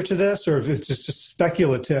answer to this or if it's just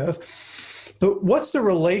speculative, but what's the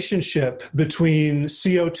relationship between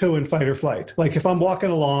CO2 and fight or flight? Like if I'm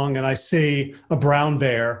walking along and I see a brown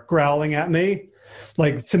bear growling at me,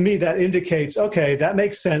 like to me that indicates, okay, that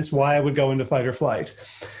makes sense why I would go into fight or flight.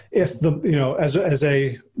 If as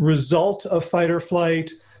a result of fight or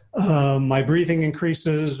flight, my breathing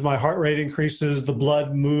increases, my heart rate increases, the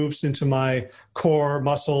blood moves into my core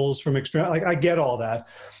muscles from extreme. Like I get all that.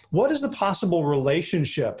 What is the possible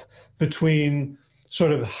relationship between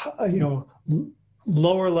sort of,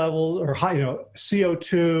 lower level or high,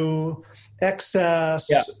 CO2, excess,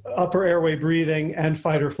 upper airway breathing, and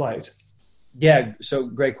fight or flight? Yeah. So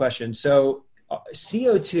great question. So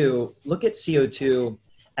CO2, look at CO2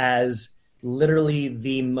 as literally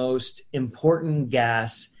the most important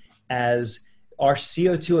gas, as our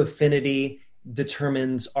CO2 affinity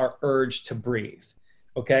determines our urge to breathe.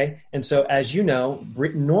 Okay. And so as you know,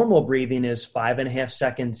 normal breathing is 5.5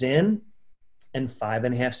 seconds in and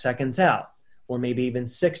 5.5 seconds out, or maybe even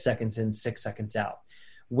 6 seconds in, 6 seconds out.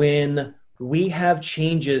 When we have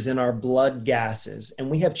changes in our blood gases and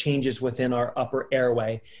we have changes within our upper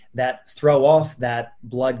airway that throw off that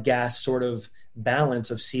blood gas sort of balance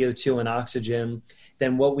of CO2 and oxygen,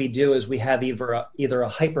 then what we do is we have either a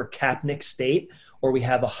hypercapnic state or we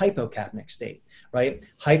have a hypocapnic state, right?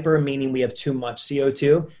 Hyper meaning we have too much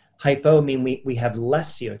CO2, hypo meaning we have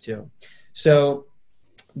less CO2. So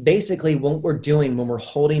basically what we're doing when we're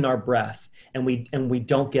holding our breath and we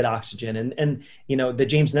don't get oxygen, and the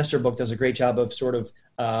James Nestor book does a great job of sort of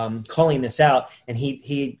calling this out, and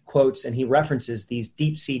he quotes and he references these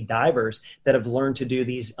deep sea divers that have learned to do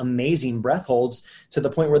these amazing breath holds to the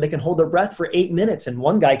point where they can hold their breath for 8 minutes, and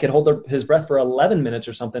one guy could hold his breath for 11 minutes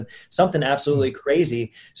or something absolutely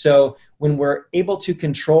crazy. So when we're able to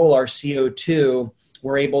control our CO2,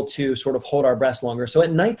 we're able to sort of hold our breaths longer. So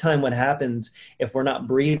at nighttime, what happens if we're not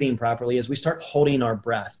breathing properly is we start holding our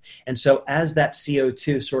breath. And so as that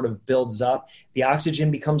CO2 sort of builds up, the oxygen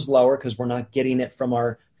becomes lower because we're not getting it from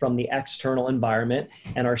the external environment,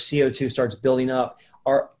 and our CO2 starts building up.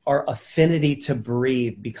 Our affinity to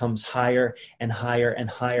breathe becomes higher and higher and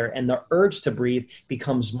higher, and the urge to breathe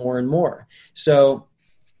becomes more and more. So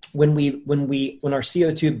when our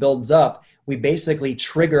CO2 builds up, we basically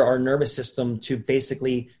trigger our nervous system to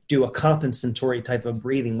basically do a compensatory type of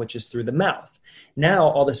breathing, which is through the mouth. Now,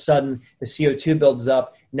 all of a sudden, the CO2 builds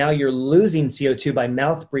up. Now you're losing CO2 by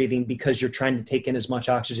mouth breathing because you're trying to take in as much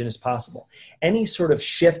oxygen as possible. Any sort of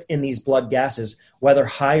shift in these blood gases, whether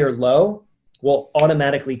high or low, will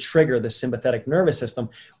automatically trigger the sympathetic nervous system,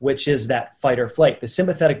 which is that fight or flight. The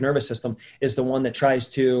sympathetic nervous system is the one that tries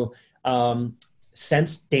to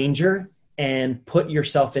sense danger and put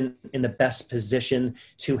yourself in the best position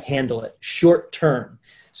to handle it short term.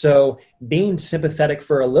 So being sympathetic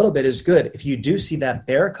for a little bit is good. If you do see that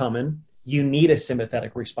bear coming, you need a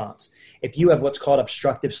sympathetic response. If you have what's called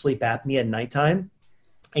obstructive sleep apnea at nighttime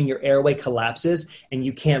and your airway collapses and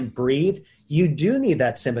you can't breathe, you do need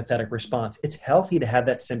that sympathetic response. It's healthy to have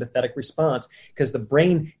that sympathetic response because the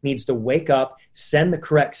brain needs to wake up, send the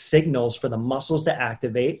correct signals for the muscles to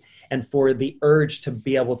activate and for the urge to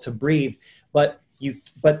be able to breathe. But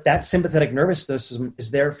that sympathetic nervous system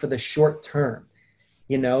is there for the short term.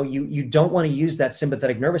 You don't want to use that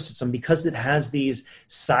sympathetic nervous system because it has these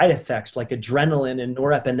side effects like adrenaline and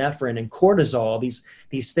norepinephrine and cortisol,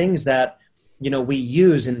 these things that we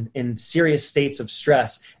use in serious states of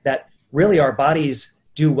stress that really our bodies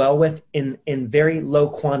do well with in very low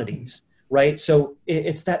quantities, right? So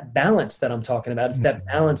it's that balance that I'm talking about. It's that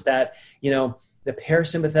balance that, the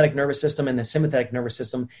parasympathetic nervous system and the sympathetic nervous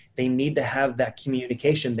system, they need to have that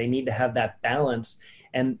communication. They need to have that balance.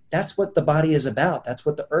 And that's what the body is about. That's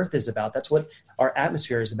what the earth is about. That's what our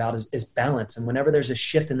atmosphere is about, is balance. And whenever there's a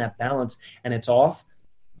shift in that balance and it's off,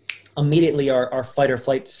 immediately our fight or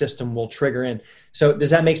flight system will trigger in. So does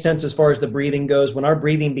that make sense as far as the breathing goes? When our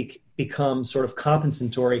breathing becomes sort of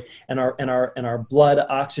compensatory and our blood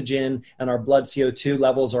oxygen and our blood CO2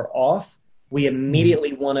 levels are off, we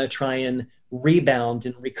immediately want to try and rebound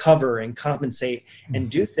and recover and compensate and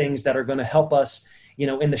do things that are going to help us,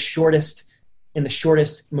 in the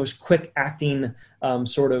shortest, most quick acting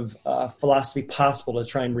philosophy possible to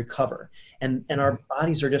try and recover. And our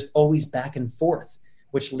bodies are just always back and forth,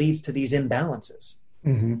 which leads to these imbalances.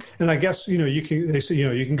 And I guess, they say,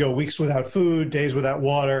 you can go weeks without food, days without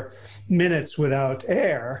water, minutes without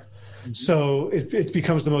air. So it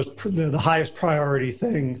becomes the highest priority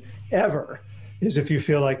thing ever is if you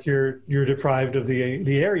feel like you're deprived of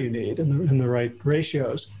the air you need in the right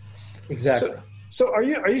ratios. Exactly. So are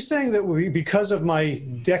you saying that because of my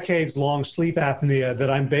decades long sleep apnea, that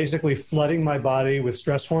I'm basically flooding my body with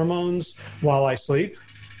stress hormones while I sleep?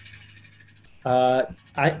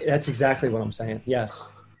 That's exactly what I'm saying. Yes.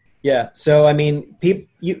 Yeah. So, I mean,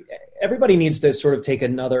 everybody needs to sort of take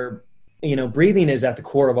another, breathing is at the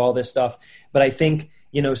core of all this stuff. But I think,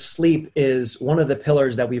 sleep is one of the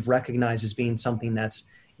pillars that we've recognized as being something that's,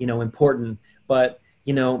 important. But,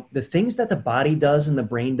 the things that the body does and the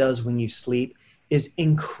brain does when you sleep is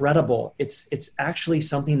incredible. It's actually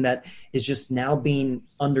something that is just now being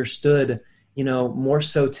understood, more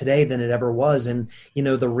so today than it ever was. And,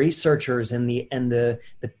 the researchers and the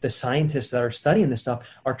scientists that are studying this stuff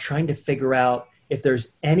are trying to figure out if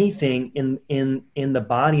there's anything in the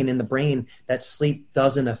body and in the brain that sleep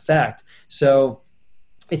doesn't affect. So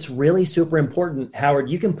it's really super important, Howard.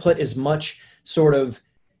 You can put as much sort of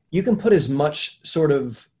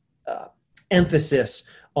emphasis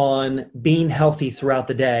on being healthy throughout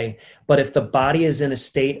the day. But if the body is in a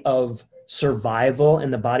state of survival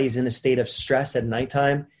and the body's in a state of stress at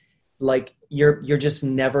nighttime, like you're just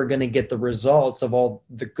never going to get the results of all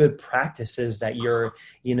the good practices that you're,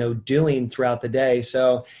 doing throughout the day.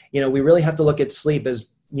 So, we really have to look at sleep as,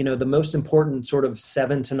 the most important sort of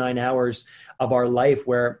 7 to 9 hours of our life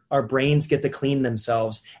where our brains get to clean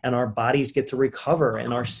themselves and our bodies get to recover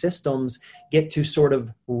and our systems get to sort of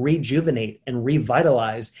rejuvenate and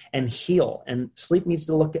revitalize and heal. And sleep needs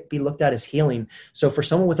to be looked at as healing. So for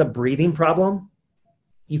someone with a breathing problem,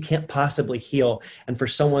 you can't possibly heal. And for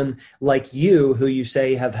someone like you, who you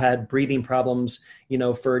say have had breathing problems,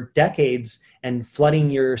 for decades and flooding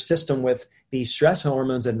your system with these stress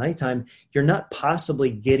hormones at nighttime, you're not possibly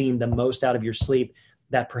getting the most out of your sleep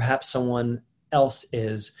that perhaps someone else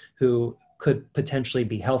is who could potentially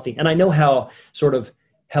be healthy. And I know how sort of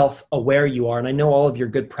health aware you are. And I know all of your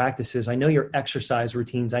good practices. I know your exercise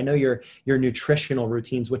routines. I know your nutritional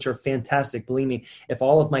routines, which are fantastic. Believe me, if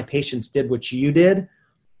all of my patients did what you did,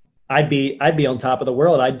 I'd be on top of the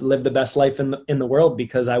world. I'd live the best life in the world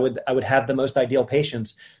because I would have the most ideal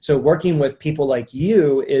patients. So working with people like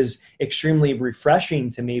you is extremely refreshing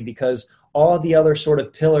to me because all the other sort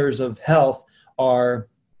of pillars of health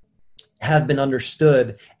have been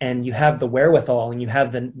understood, and you have the wherewithal and you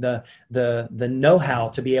have the know-how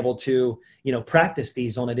to be able to, practice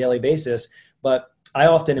these on a daily basis. But I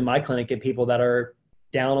often in my clinic get people that are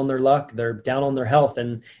down on their luck, they're down on their health,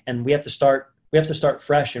 and we have to start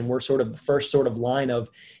fresh. And we're sort of the first sort of line of,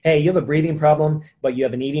 hey, you have a breathing problem, but you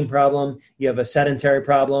have an eating problem, you have a sedentary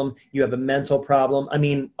problem, you have a mental problem. I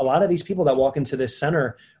mean, a lot of these people that walk into this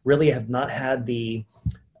center really have not had the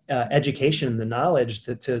education, the knowledge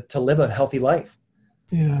to live a healthy life.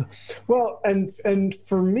 Yeah. Well, and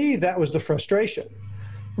for me, that was the frustration,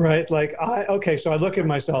 right? Like so I look at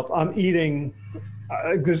myself, I'm eating,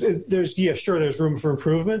 there's room for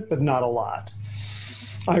improvement, but not a lot.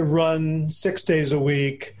 I run 6 days a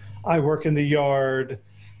week. I work in the yard.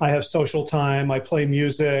 I have social time. I play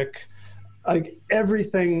music.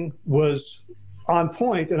 Everything was on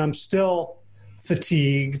point, and I'm still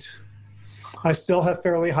fatigued. I still have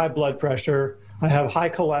fairly high blood pressure. I have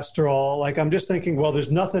high cholesterol. Like, I'm just thinking, well,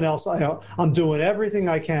 there's nothing else. I'm doing everything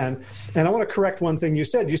I can. And I want to correct one thing you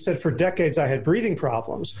said. You said for decades I had breathing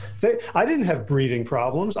problems. I didn't have breathing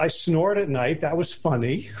problems. I snored at night. That was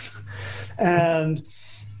funny. And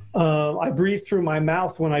I breathe through my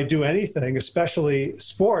mouth when I do anything, especially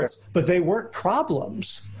sports, but they weren't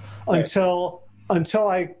problems until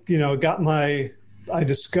I, I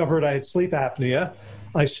discovered I had sleep apnea.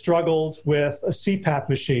 I struggled with a CPAP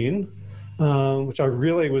machine, which I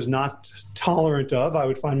really was not tolerant of. I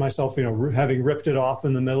would find myself, having ripped it off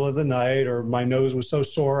in the middle of the night, or my nose was so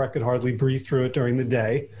sore I could hardly breathe through it during the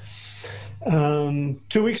day. 2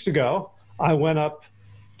 weeks ago, I went up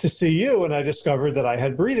to see you, and I discovered that I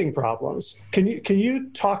had breathing problems. Can you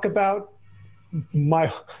talk about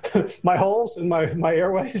my my holes in my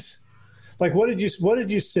airways? Like, what did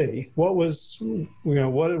you see? What was,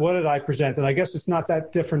 what did I present? And I guess it's not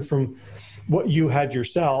that different from what you had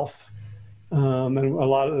yourself. And a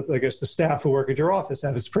lot of, I guess, the staff who work at your office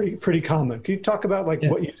have. It's pretty common. Can you talk about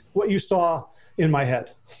what you saw in my head?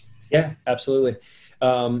 Yeah, absolutely.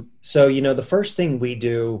 So, the first thing we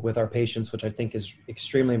do with our patients, which I think is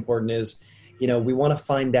extremely important, is, we want to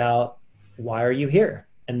find out, why are you here?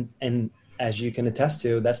 And as you can attest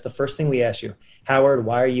to, that's the first thing we ask you. Howard,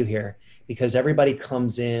 why are you here? Because everybody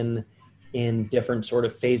comes in in different sort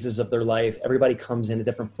of phases of their life. Everybody comes in at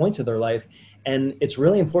different points of their life. And it's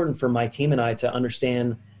really important for my team and I to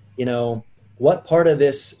understand, what part of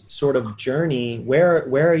this sort of journey, where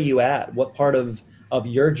are you at? What part of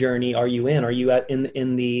your journey are you in? Are you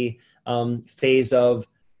in the phase of,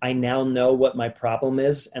 I now know what my problem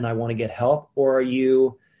is and I want to get help? Or are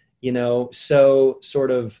you, so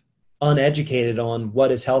sort of uneducated on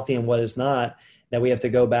what is healthy and what is not, that we have to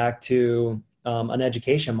go back to an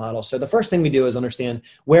education model? So the first thing we do is understand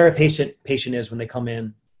where a patient is when they come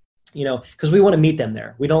in, because we want to meet them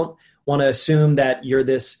there. We don't want to assume that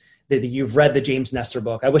that you've read the James Nestor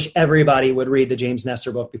book. I wish everybody would read the James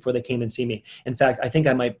Nestor book before they came and see me. In fact, I think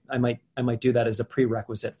I might do that as a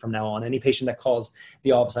prerequisite from now on. Any patient that calls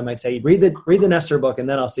the office, I might say, read the Nestor book and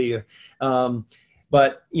then I'll see you.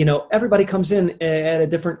 But everybody comes in at a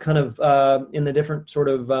different kind of, in the different sort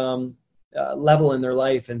of level in their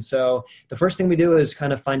life. And so the first thing we do is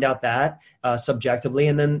kind of find out that subjectively,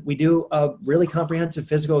 and then we do a really comprehensive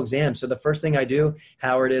physical exam. So the first thing I do,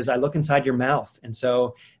 Howard, is I look inside your mouth. And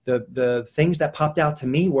so the things that popped out to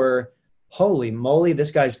me were, holy moly,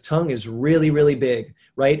 this guy's tongue is really, really big,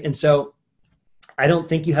 right? And so I don't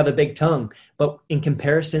think you have a big tongue, but in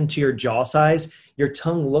comparison to your jaw size, your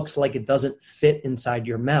tongue looks like it doesn't fit inside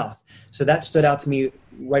your mouth. So that stood out to me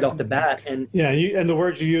right off the bat. And yeah, and the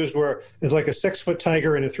words you used were, it's like a 6-foot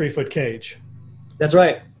tiger in a 3-foot cage. That's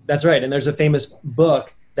right. And there's a famous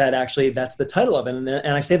book that actually, that's the title of it.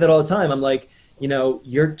 And I say that all the time. I'm like,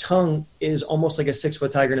 your tongue is almost like a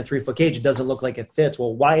 6-foot tiger in a 3-foot cage. It doesn't look like it fits.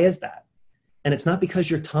 Well, why is that? And it's not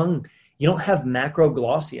because your tongue, you don't have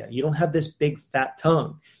macroglossia. You don't have this big fat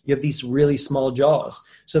tongue. You have these really small jaws.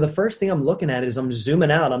 So the first thing I'm looking at is I'm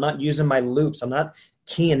zooming out. I'm not using my loops. I'm not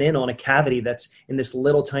keying in on a cavity that's in this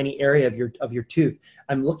little tiny area of your tooth.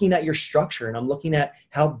 I'm looking at your structure, and I'm looking at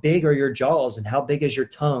how big are your jaws and how big is your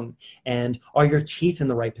tongue, and are your teeth in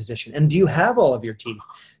the right position? And do you have all of your teeth?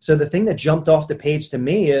 So the thing that jumped off the page to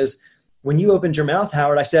me is when you opened your mouth,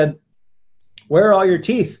 Howard, I said, where are all your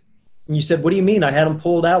teeth? And you said, what do you mean? I had them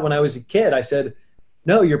pulled out when I was a kid. I said,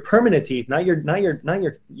 no, your permanent teeth, not your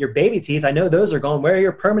baby teeth. I know those are gone. Where are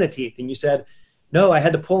your permanent teeth? And you said, no, I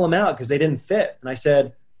had to pull them out because they didn't fit. And I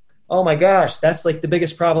said, oh my gosh, that's like the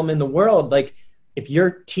biggest problem in the world. Like if your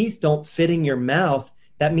teeth don't fit in your mouth,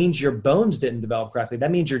 that means your bones didn't develop correctly.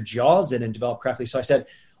 That means your jaws didn't develop correctly. So I said,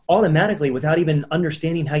 automatically, without even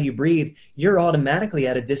understanding how you breathe, you're automatically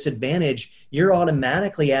at a disadvantage. You're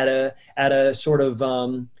automatically at a sort of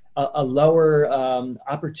a lower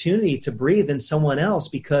opportunity to breathe than someone else,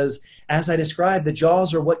 because as I described, the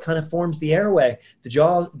jaws are what kind of forms the airway. The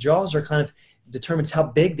jaws are kind of determines how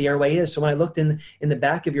big the airway is. So when I looked in the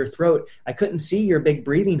back of your throat, I couldn't see your big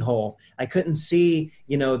breathing hole. I couldn't see,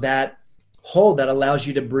 that hole that allows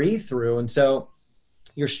you to breathe through. And so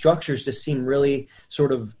your structures just seem really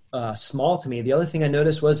sort of small to me. The other thing I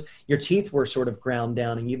noticed was your teeth were sort of ground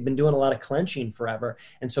down, and you've been doing a lot of clenching forever.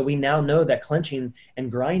 And so we now know that clenching and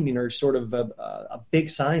grinding are sort of a big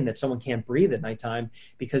sign that someone can't breathe at nighttime,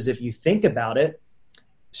 because if you think about it,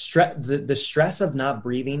 the stress of not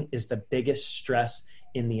breathing is the biggest stress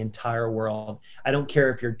in the entire world. I don't care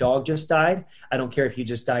if your dog just died. I don't care if you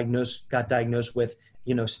just got diagnosed with,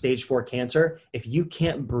 stage 4 cancer. If you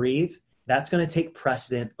can't breathe, that's going to take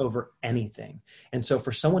precedent over anything. And so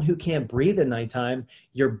for someone who can't breathe at nighttime,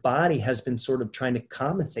 your body has been sort of trying to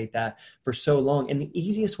compensate that for so long. And the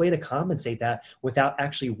easiest way to compensate that without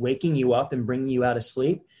actually waking you up and bringing you out of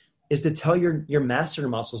sleep is to tell your masseter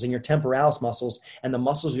muscles and your temporalis muscles and the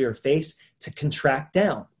muscles of your face to contract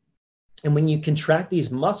down. And when you contract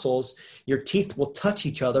these muscles, your teeth will touch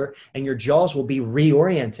each other and your jaws will be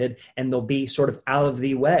reoriented and they'll be sort of out of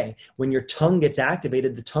the way. When your tongue gets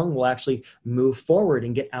activated, the tongue will actually move forward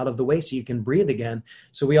and get out of the way so you can breathe again.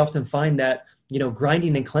 So we often find that,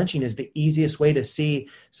 grinding and clenching is the easiest way to see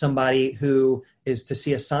somebody to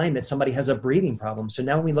see a sign that somebody has a breathing problem. So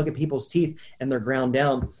now when we look at people's teeth and they're ground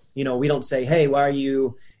down, we don't say, hey, why are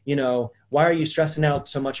you stressing out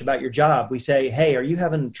so much about your job? We say, hey, are you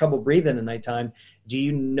having trouble breathing at nighttime? Do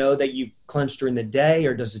you know that you clench during the day,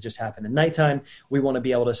 or does it just happen at nighttime? We want to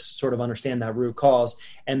be able to sort of understand that root cause.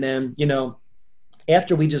 And then,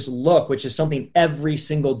 after we just look, which is something every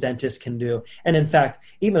single dentist can do. And in fact,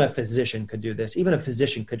 even a physician could do this. Even a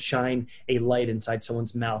physician could shine a light inside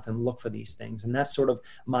someone's mouth and look for these things. And that's sort of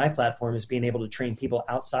my platform, is being able to train people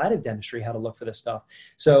outside of dentistry how to look for this stuff.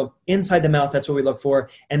 So inside the mouth, that's what we look for.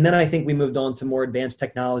 And then I think we moved on to more advanced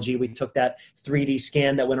technology. We took that 3D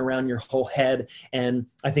scan that went around your whole head. And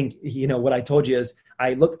I think, what I told you is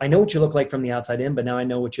I know what you look like from the outside in, but now I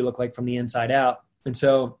know what you look like from the inside out. And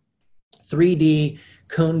so 3D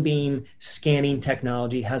cone beam scanning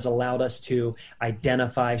technology has allowed us to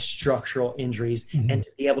identify structural injuries and to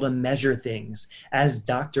be able to measure things. As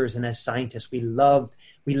doctors and as scientists, we love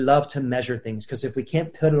to measure things, because if we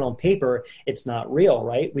can't put it on paper, it's not real,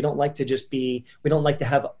 right? We don't like to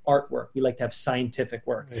have artwork. We like to have scientific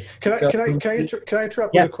work. Can I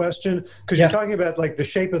interrupt with a question? Because you're talking about like the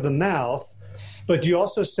shape of the mouth, but you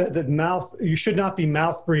also said that you should not be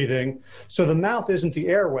mouth breathing. So the mouth isn't the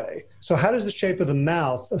airway. So how does the shape of the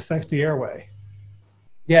mouth affect the airway?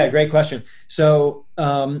 Yeah, great question. So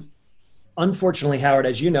unfortunately, Howard,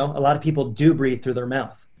 as you know, a lot of people do breathe through their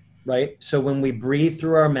mouth. Right. So when we breathe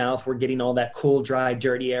through our mouth, we're getting all that cool, dry,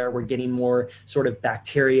 dirty air. We're getting more sort of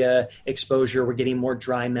bacteria exposure. We're getting more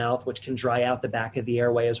dry mouth, which can dry out the back of the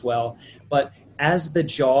airway as well. But as the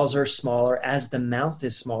jaws are smaller, as the mouth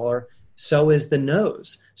is smaller, so is the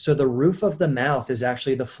nose. So the roof of the mouth is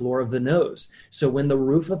actually the floor of the nose. So when the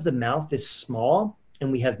roof of the mouth is small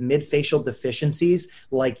and we have midfacial deficiencies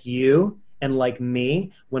like you and like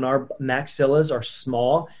me, when our maxillas are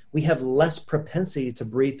small, we have less propensity to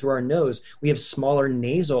breathe through our nose. We have smaller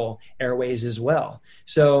nasal airways as well.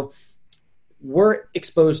 So we're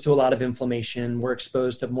exposed to a lot of inflammation. We're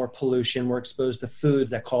exposed to more pollution. We're exposed to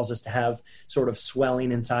foods that cause us to have sort of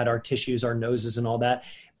swelling inside our tissues, our noses and all that.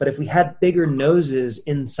 But if we had bigger noses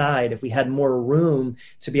inside, if we had more room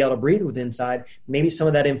to be able to breathe with inside, maybe some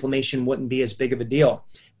of that inflammation wouldn't be as big of a deal.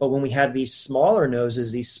 But when we have these smaller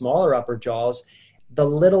noses, these smaller upper jaws, the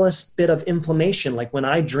littlest bit of inflammation, like when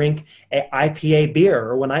I drink an IPA beer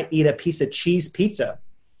or when I eat a piece of cheese pizza,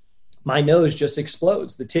 my nose just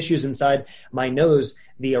explodes. The tissues inside my nose,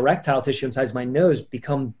 the erectile tissue inside my nose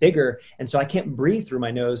become bigger. And so I can't breathe through my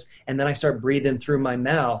nose. And then I start breathing through my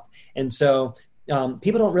mouth. And so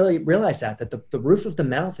people don't really realize that the roof of the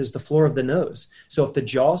mouth is the floor of the nose. So if the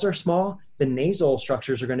jaws are small, the nasal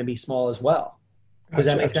structures are going to be small as well. Does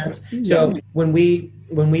that make sense? Yeah. So when we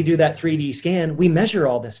do that 3D scan, we measure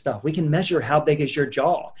all this stuff. We can measure how big is your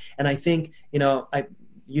jaw. And I think,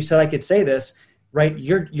 you said I could say this, right?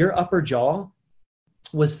 Your upper jaw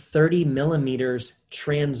was 30 millimeters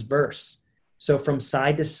transverse. So from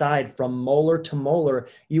side to side, from molar to molar,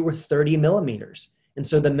 you were 30 millimeters. And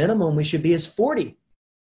so the minimum we should be is 40.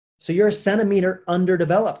 So you're a centimeter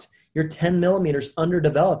underdeveloped. You're 10 millimeters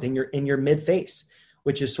underdeveloped in your mid face,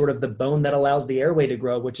 which is sort of the bone that allows the airway to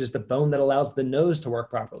grow, which is the bone that allows the nose to work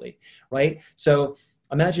properly, right? So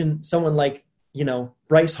imagine someone like,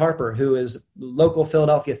 Bryce Harper, who is local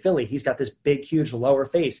Philadelphia Philly. He's got this big, huge lower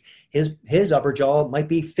face. His upper jaw might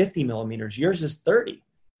be 50 millimeters. Yours is 30.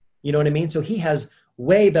 You know what I mean? So he has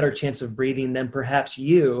way better chance of breathing than perhaps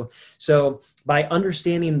you. So by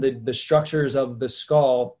understanding the structures of the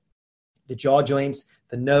skull, the jaw joints,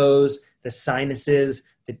 the nose, the sinuses,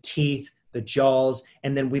 the teeth, the jaws,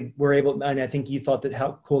 and then we were able, and I think you thought that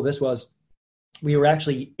how cool this was, we were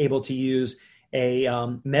actually able to use a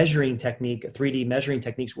measuring technique, 3D measuring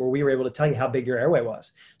techniques, where we were able to tell you how big your airway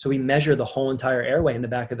was. So we measure the whole entire airway in the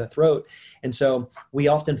back of the throat. And so we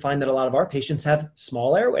often find that a lot of our patients have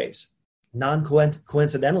small airways.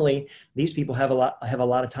 Non-coincidentally, these people have a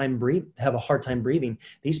hard time breathing.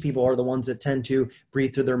 These people are the ones that tend to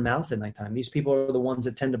breathe through their mouth at nighttime. These people are the ones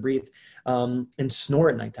that tend to breathe and snore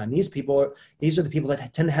at nighttime. These are the people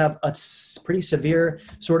that tend to have a pretty severe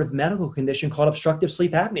sort of medical condition called obstructive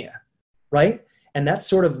sleep apnea, right? And that's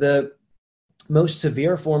sort of the most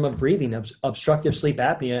severe form of breathing, obstructive sleep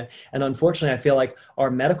apnea. And unfortunately, I feel like our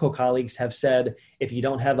medical colleagues have said, if you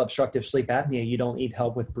don't have obstructive sleep apnea, you don't need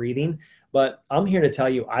help with breathing. But I'm here to tell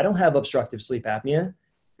you, I don't have obstructive sleep apnea,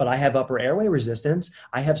 but I have upper airway resistance.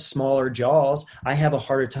 I have smaller jaws. I have a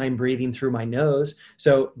harder time breathing through my nose.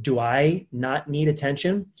 So do I not need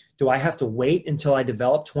attention? Do I have to wait until I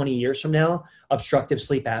develop 20 years from now obstructive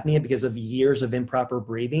sleep apnea because of years of improper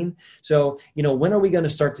breathing? So, when are we going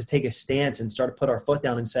to start to take a stance and start to put our foot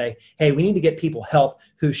down and say, hey, we need to get people help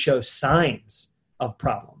who show signs of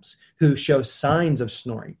problems, who show signs of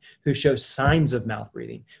snoring, who show signs of mouth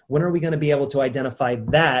breathing? When are we going to be able to identify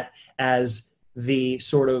that as the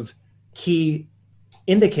sort of key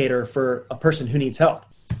indicator for a person who needs help?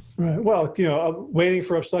 Right. Well, waiting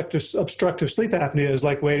for obstructive sleep apnea is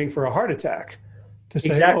like waiting for a heart attack to say,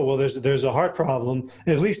 exactly. Oh, well, there's a heart problem.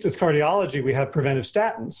 At least with cardiology, we have preventive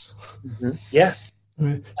statins. Mm-hmm. Yeah.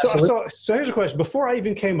 Right. So here's a question. Before I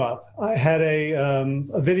even came up, I had a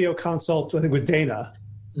video consult, I think, with Dana,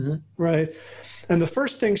 mm-hmm. right? And the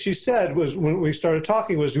first thing she said was, when we started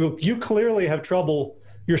talking, was, you clearly have trouble.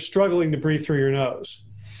 You're struggling to breathe through your nose.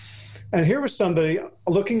 And here was somebody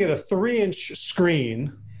looking at a 3-inch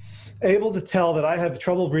screen able to tell that I have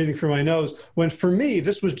trouble breathing through my nose when for me,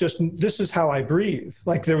 this is how I breathe.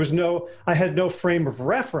 Like I had no frame of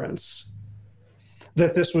reference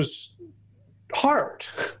that this was hard,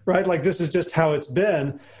 right? Like this is just how it's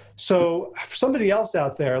been. So for somebody else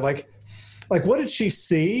out there, like what did she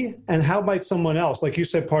see and how might someone else, like you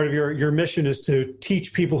said, part of your mission is to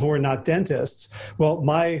teach people who are not dentists. Well,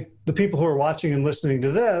 the people who are watching and listening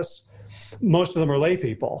to this, most of them are lay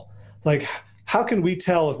people. Like, how can we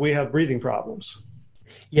tell if we have breathing problems?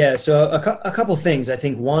 Yeah. So a couple things. I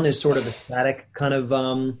think one is sort of a static kind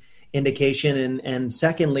of indication. And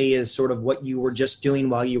secondly is sort of what you were just doing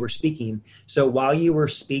while you were speaking. So while you were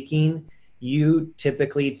speaking, you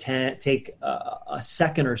typically take a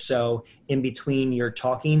second or so in between your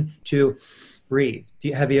talking to breathe.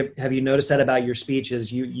 Have you noticed that about your speech?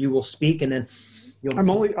 Is you will speak and then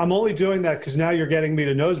I'm only doing that because now you're getting me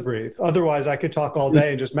to nose breathe. Otherwise, I could talk all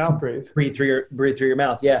day and just mouth breathe. Breathe through your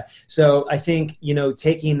mouth. Yeah. So I think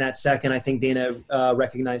taking that second. I think Dana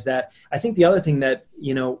recognized that. I think the other thing that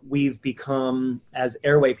we've become as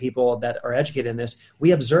airway people that are educated in this,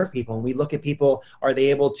 we observe people and we look at people. Are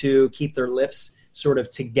they able to keep their lips sort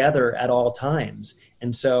of together at all times?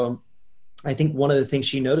 And so I think one of the things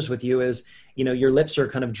she noticed with you is, your lips are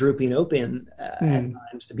kind of drooping open at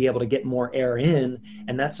times to be able to get more air in.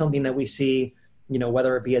 And that's something that we see,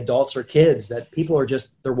 whether it be adults or kids, that people are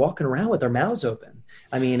they're walking around with their mouths open.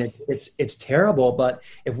 I mean, it's terrible, but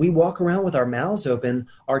if we walk around with our mouths open,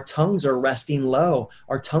 our tongues are resting low.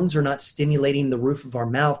 Our tongues are not stimulating the roof of our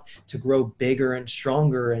mouth to grow bigger and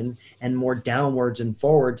stronger and more downwards and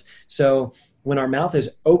forwards. So when our mouth is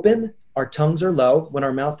open, our tongues are low. When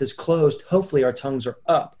our mouth is closed, hopefully our tongues are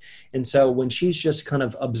up. And so when she's just kind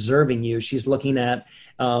of observing you, she's looking at,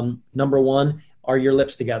 number one, are your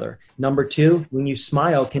lips together? Number two, when you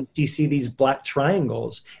smile, can she see these black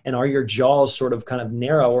triangles? And are your jaws sort of kind of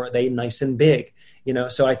narrow or are they nice and big?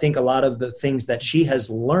 So I think a lot of the things that she has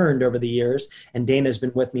learned over the years, and Dana has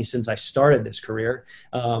been with me since I started this career,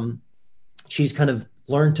 she's kind of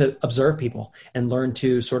learn to observe people and learn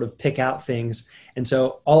to sort of pick out things. And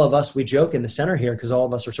so all of us, we joke in the center here because all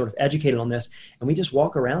of us are sort of educated on this. And we just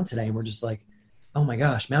walk around today and we're just like, oh my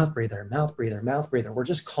gosh, mouth breather, mouth breather, mouth breather. We're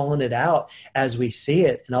just calling it out as we see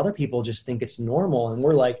it. And other people just think it's normal. And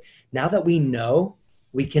we're like, now that we know,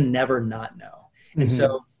 we can never not know. And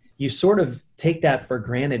so you sort of take that for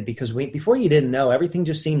granted because before you didn't know, everything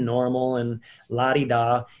just seemed normal and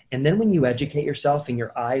la-di-da. And then when you educate yourself and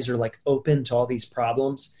your eyes are like open to all these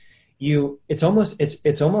problems, it's almost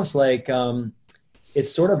like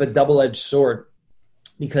it's sort of a double-edged sword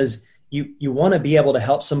because you want to be able to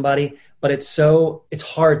help somebody, but it's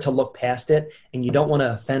hard to look past it and you don't want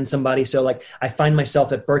to offend somebody. So like I find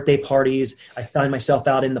myself at birthday parties, I find myself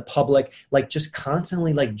out in the public, like just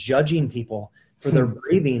constantly like judging people for their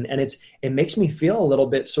breathing. And it makes me feel a little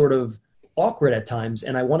bit sort of awkward at times.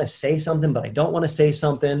 And I want to say something, but I don't want to say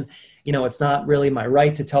something. It's not really my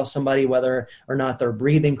right to tell somebody whether or not they're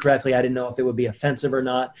breathing correctly. I didn't know if it would be offensive or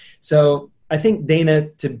not. So I think Dana,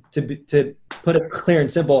 to put it clear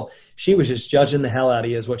and simple, she was just judging the hell out of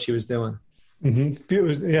you is what she was doing. It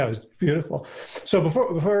was beautiful. So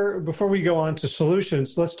before we go on to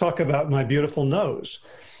solutions, let's talk about my beautiful nose,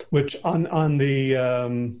 which on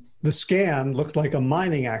the scan looked like a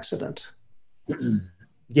mining accident.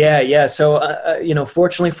 Yeah. So,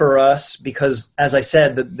 fortunately for us, because as I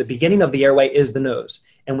said, the beginning of the airway is the nose,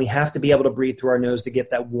 and we have to be able to breathe through our nose to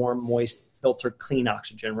get that warm, moist, filtered, clean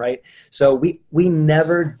oxygen, right? So we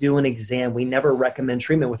never do an exam. We never recommend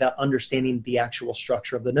treatment without understanding the actual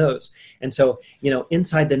structure of the nose. And so,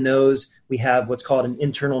 inside the nose, we have what's called an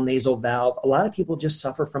internal nasal valve. A lot of people just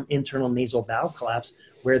suffer from internal nasal valve collapse,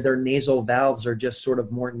 where their nasal valves are just sort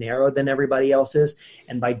of more narrow than everybody else's.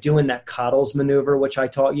 And by doing that Cottle's maneuver, which I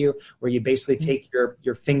taught you, where you basically take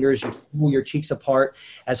your fingers, you pull your cheeks apart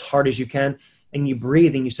as hard as you can, and you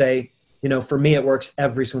breathe and you say, for me, it works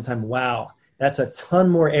every single time. Wow, that's a ton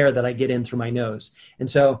more air that I get in through my nose. And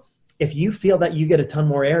so if you feel that you get a ton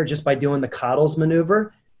more air just by doing the Cottle's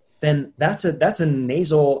maneuver, then that's a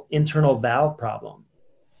nasal internal valve problem.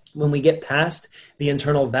 When we get past the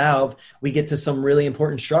internal valve, we get to some really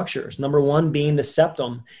important structures. Number one being the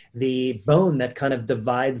septum, the bone that kind of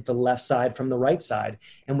divides the left side from the right side.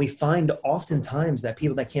 And we find oftentimes that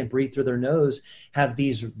people that can't breathe through their nose have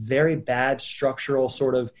these very bad structural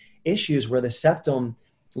sort of issues where the septum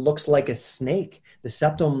looks like a snake. The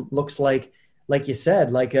septum looks like you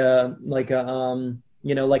said, like a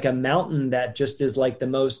mountain that just is like the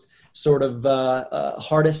most sort of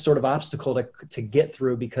hardest sort of obstacle to get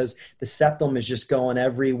through, because the septum is just going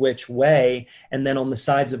every which way. And then on the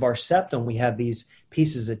sides of our septum, we have these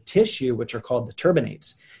pieces of tissue, which are called the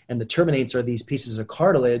turbinates. And the turbinates are these pieces of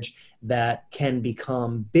cartilage that can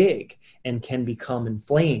become big and can become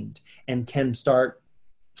inflamed and can start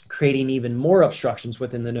creating even more obstructions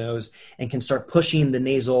within the nose and can start pushing the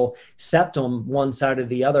nasal septum one side or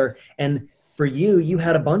the other. And for you, you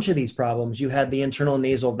had a bunch of these problems. You had the internal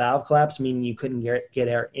nasal valve collapse, meaning you couldn't get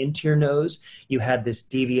air into your nose. You had this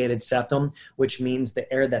deviated septum, which means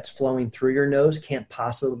the air that's flowing through your nose can't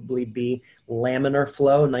possibly be laminar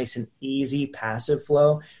flow, nice and easy passive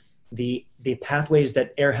flow. The pathways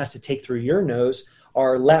that air has to take through your nose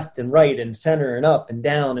are left and right and center and up and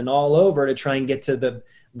down and all over to try and get to the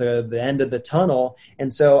end of the tunnel.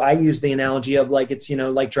 And so I use the analogy of like, it's,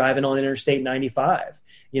 like driving on Interstate 95.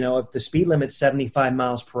 If the speed limit's 75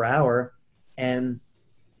 miles per hour and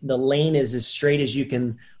the lane is as straight as you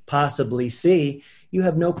can possibly see, you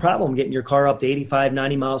have no problem getting your car up to 85,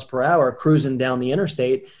 90 miles per hour, cruising down the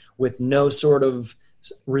interstate with no sort of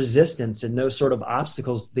resistance and no sort of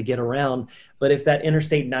obstacles to get around. But if that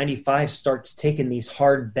Interstate 95 starts taking these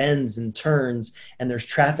hard bends and turns, and there's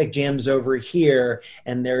traffic jams over here,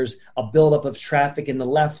 and there's a buildup of traffic in the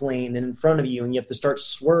left lane and in front of you, and you have to start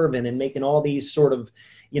swerving and making all these sort of,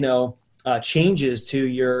 changes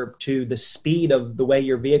to the speed of the way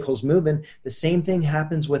your vehicle's moving, the same thing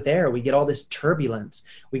happens with air. We get all this turbulence.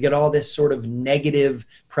 We get all this sort of negative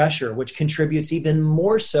pressure, which contributes even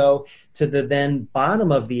more so to the then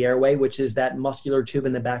bottom of the airway, which is that muscular tube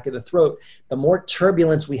in the back of the throat. The more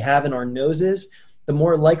turbulence we have in our noses, the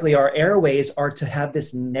more likely our airways are to have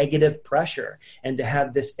this negative pressure and to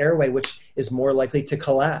have this airway, which is more likely to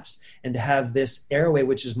collapse, and to have this airway,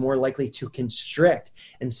 which is more likely to constrict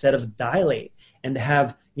instead of dilate, and to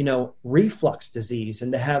have, reflux disease,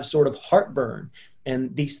 and to have sort of heartburn,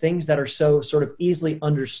 and these things that are so sort of easily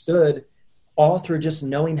understood all through just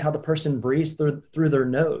knowing how the person breathes through their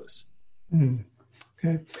nose.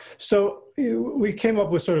 Okay. So we came up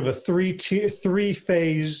with sort of a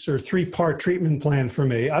three-phase or three-part treatment plan for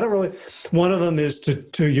me. One of them is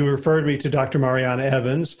you referred me to Dr. Mariana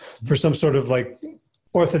Evans for some sort of like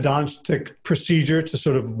orthodontic procedure to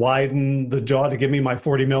sort of widen the jaw to give me my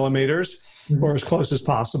 40 millimeters or as close as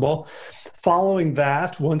possible. Following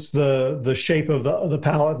that, once the shape of the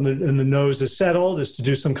palate and the nose is settled, is to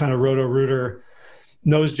do some kind of Roto-Rooter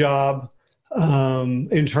nose job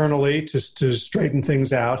internally to straighten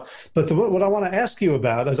things out. But what I want to ask you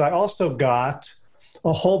about is I also got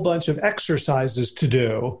a whole bunch of exercises to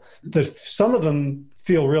do that some of them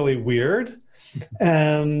feel really weird.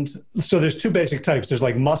 And so there's two basic types. There's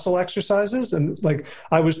like muscle exercises, and like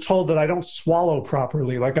I was told that I don't swallow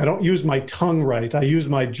properly. Like I don't use my tongue right. I use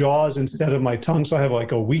my jaws instead of my tongue. So I have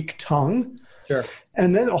like a weak tongue. Sure.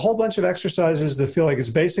 And then a whole bunch of exercises that feel like it's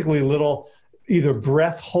basically little either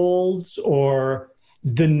breath holds or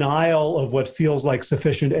denial of what feels like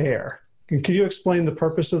sufficient air. Can you explain the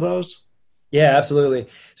purpose of those? Yeah, absolutely.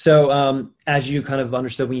 So as you kind of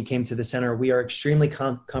understood when you came to the center, we are extremely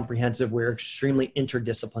comprehensive. We're extremely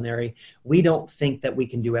interdisciplinary. We don't think that we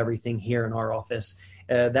can do everything here in our office.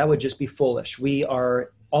 That would just be foolish. We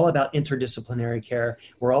are all about interdisciplinary care.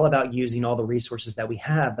 We're all about using all the resources that we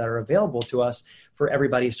have that are available to us for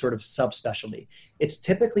everybody's sort of subspecialty. It's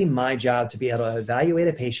typically my job to be able to evaluate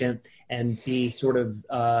a patient and be sort of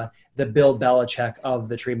the Bill Belichick of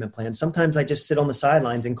the treatment plan. Sometimes I just sit on the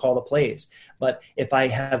sidelines and call the plays. But if I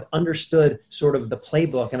have understood sort of the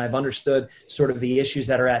playbook and I've understood sort of the issues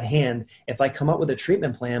that are at hand, if I come up with a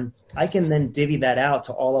treatment plan, I can then divvy that out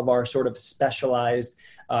to all of our sort of specialized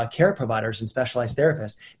care providers and specialized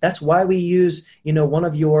therapists. That's why we use, one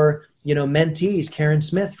of your, mentees, Karen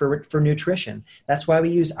Smith, for nutrition. That's why we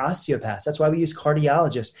use osteopaths. That's why we use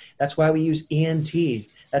cardiologists. That's why we use ENTs.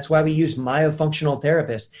 That's why we use myofunctional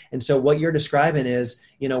therapists. And so what you're describing is,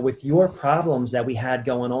 with your problems that we had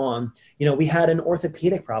going on, we had an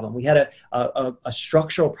orthopedic problem. We had a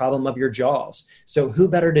structural problem of your jaws. So who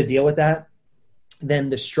better to deal with that than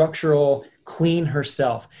the structural queen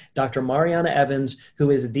herself, Dr. Mariana Evans,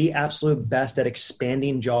 who is the absolute best at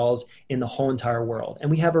expanding jaws in the whole entire world.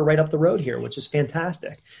 And we have her right up the road here, which is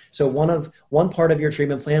fantastic. So one part of your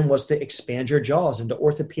treatment plan was to expand your jaws and to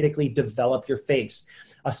orthopedically develop your face.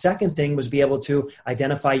 A second thing was be able to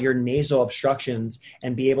identify your nasal obstructions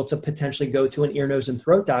and be able to potentially go to an ear, nose, and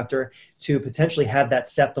throat doctor to potentially have that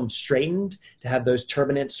septum straightened, to have those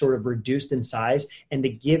turbinates sort of reduced in size, and to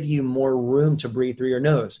give you more room to breathe through your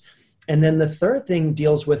nose. And then the third thing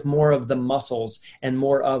deals with more of the muscles and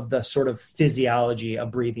more of the sort of physiology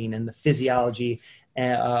of breathing and the physiology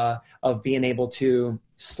of being able to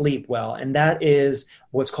sleep well. And that is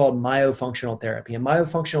what's called myofunctional therapy. And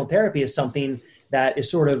myofunctional therapy is something that is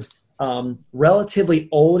sort of relatively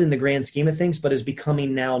old in the grand scheme of things, but is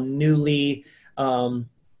becoming now newly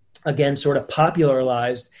again, sort of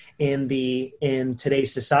popularized in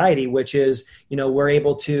today's society, which is, we're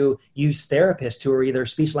able to use therapists who are either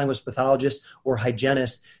speech language pathologists or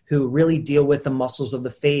hygienists who really deal with the muscles of the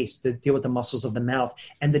face, to deal with the muscles of the mouth,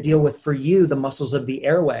 and to deal with, for you, the muscles of the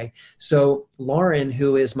airway. So Lauren,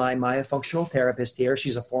 who is my myofunctional therapist here,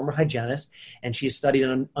 she's a former hygienist, and she studied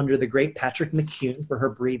under the great Patrick McCune for her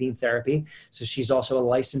breathing therapy. So she's also a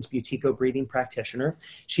licensed Buteyko breathing practitioner.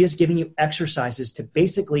 She is giving you exercises to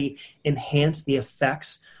basically enhance the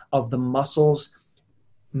effects of the muscles,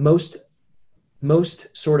 most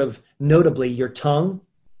sort of notably your tongue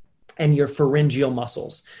and your pharyngeal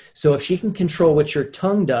muscles. So if she can control what your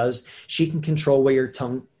tongue does, she can control where your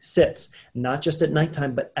tongue sits, not just at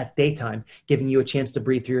nighttime, but at daytime, giving you a chance to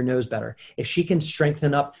breathe through your nose better. If she can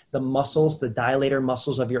strengthen up the muscles, the dilator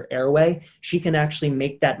muscles of your airway, she can actually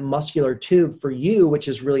make that muscular tube for you, which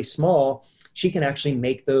is really small. She can actually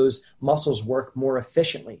make those muscles work more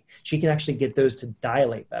efficiently. She can actually get those to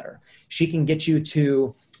dilate better. She can get you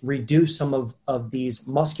to reduce some of these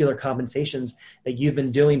muscular compensations that you've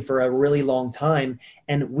been doing for a really long time.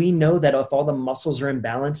 And we know that if all the muscles are in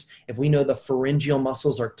balance, if we know the pharyngeal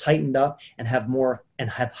muscles are tightened up and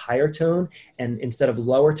have higher tone and instead of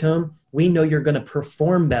lower tone, we know you're going to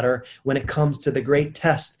perform better when it comes to the great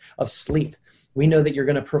test of sleep. We know that you're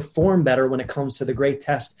going to perform better when it comes to the great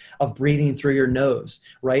test of breathing through your nose,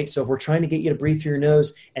 right? So if we're trying to get you to breathe through your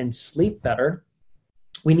nose and sleep better,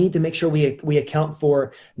 we need to make sure we account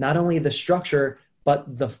for not only the structure,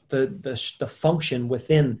 but the function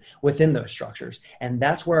within those structures. And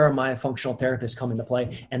that's where our myofunctional therapists come into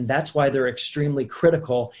play. And that's why they're extremely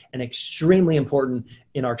critical and extremely important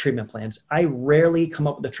in our treatment plans. I rarely come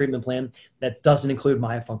up with a treatment plan that doesn't include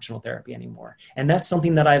myofunctional therapy anymore. And that's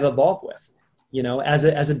something that I've evolved with.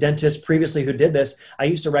 As a dentist previously who did this, I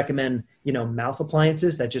used to recommend, mouth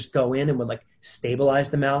appliances that just go in and would stabilize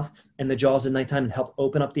the mouth and the jaws at nighttime and help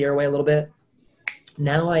open up the airway a little bit.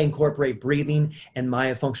 Now I incorporate breathing and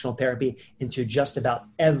myofunctional therapy into just about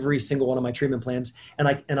every single one of my treatment plans. And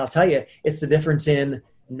I'll tell you, it's the difference in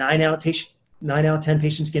 9 out of 10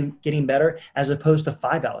 patients getting better as opposed to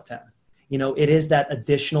 5 out of 10. It is that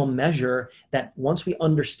additional measure that once we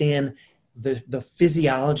understand the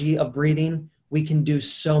physiology of breathing, we can do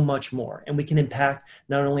so much more, and we can impact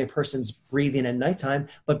not only a person's breathing at nighttime,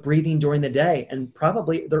 but breathing during the day and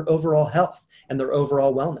probably their overall health and their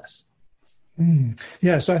overall wellness.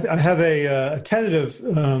 Yeah, so I have a tentative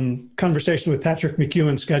conversation with Patrick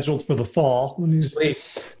McCune scheduled for the fall when he's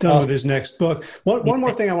done with his next book. One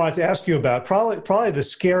more thing I wanted to ask you about, probably the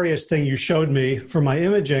scariest thing you showed me for my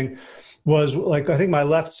imaging was I think my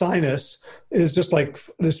left sinus is just like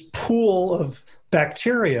this pool of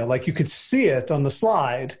bacteria, you could see it on the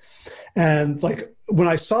slide. And when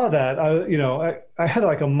I saw that, I had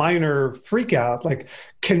a minor freak out.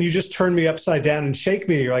 Can you just turn me upside down and shake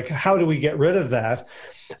me? Or how do we get rid of that?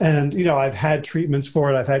 And, I've had treatments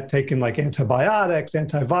for it. I've had taken antibiotics,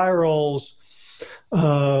 antivirals.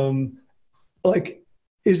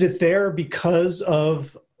 Is it there because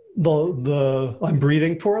of the I'm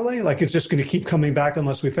breathing poorly? It's just going to keep coming back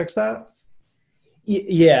unless we fix that?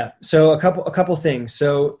 Yeah. So a couple things.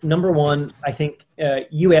 So number one, I think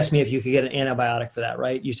you asked me if you could get an antibiotic for that,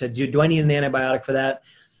 right? You said, do I need an antibiotic for that?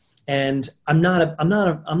 And I'm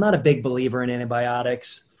not a big believer in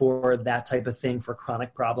antibiotics for that type of thing, for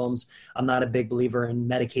chronic problems. I'm not a big believer in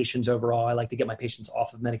medications overall. I like to get my patients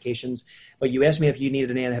off of medications. But you asked me if you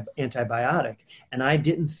needed an antibiotic, and I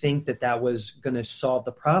didn't think that was going to solve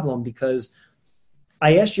the problem, because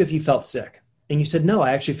I asked you if you felt sick. And you said, no,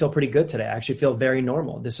 I actually feel pretty good today. I actually feel very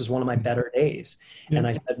normal. This is one of my better days. Mm-hmm. And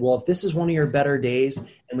I said, well, if this is one of your better days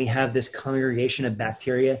and we have this congregation of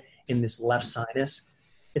bacteria in this left sinus,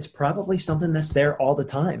 it's probably something that's there all the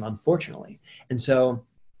time, unfortunately. And so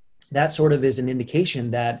that sort of is an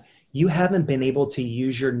indication that you haven't been able to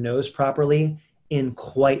use your nose properly in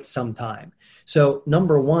quite some time. So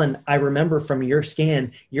number one, I remember from your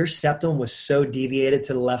scan, your septum was so deviated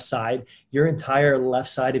to the left side, your entire left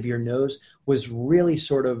side of your nose was really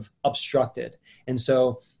sort of obstructed. And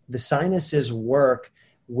so the sinuses work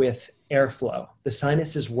with airflow. The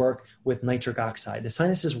sinuses work with nitric oxide. The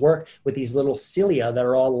sinuses work with these little cilia that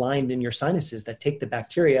are all lined in your sinuses that take the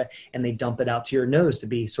bacteria and they dump it out to your nose to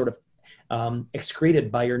be sort of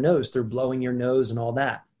excreted by your nose through blowing your nose and all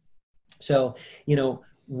that. So,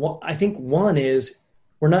 I think one is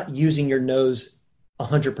we're not using your nose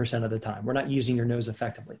 100% of the time. We're not using your nose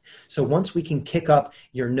effectively. So once we can kick up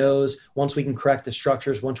your nose, once we can correct the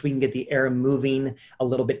structures, once we can get the air moving a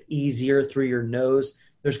little bit easier through your nose,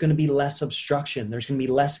 there's going to be less obstruction. There's going to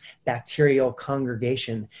be less bacterial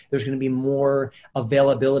congregation. There's going to be more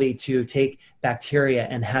availability to take bacteria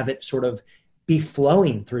and have it sort of be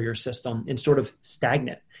flowing through your system and sort of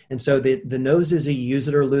stagnant. And so the nose is a use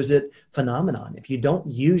it or lose it phenomenon. If you don't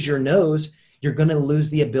use your nose, you're going to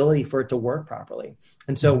lose the ability for it to work properly.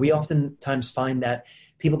 And so we oftentimes find that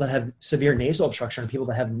people that have severe nasal obstruction, people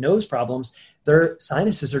that have nose problems, their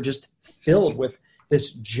sinuses are just filled with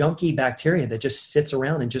this junky bacteria that just sits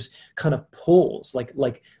around and just kind of pulls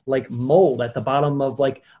like mold at the bottom of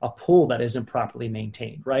like a pool that isn't properly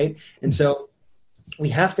maintained, right? And so we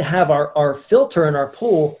have to have our filter in our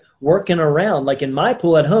pool working around, like in my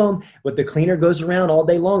pool at home, with the cleaner goes around all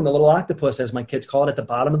day long, the little octopus, as my kids call it, at the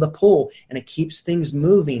bottom of the pool, and it keeps things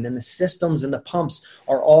moving, and the systems and the pumps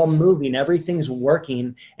are all moving, everything's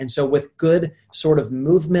working. And so with good sort of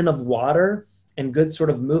movement of water and good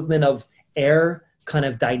sort of movement of air kind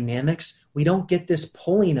of dynamics, we don't get this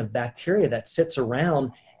pulling of bacteria that sits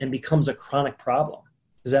around and becomes a chronic problem.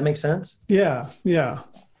 Does that make sense? Yeah.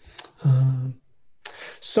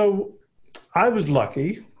 So I was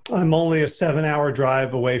lucky. I'm only a 7-hour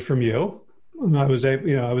drive away from you. And I was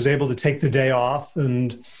able to take the day off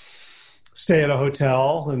and stay at a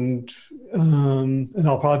hotel, and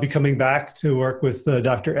I'll probably be coming back to work with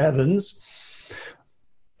Dr. Evans.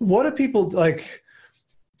 What do people like?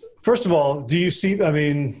 First of all, do you see? I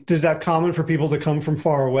mean, is that common for people to come from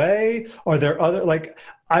far away? Are there other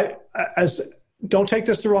don't take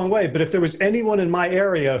this the wrong way, but if there was anyone in my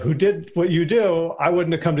area who did what you do, I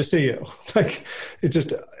wouldn't have come to see you. Like, it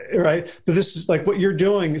just, right? But this is like what you're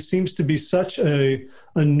doing. It seems to be such a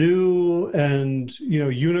new and,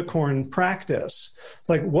 unicorn practice.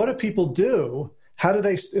 Like, what do people do? How do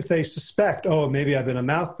they, if they suspect, oh, maybe I've been a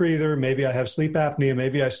mouth breather, maybe I have sleep apnea,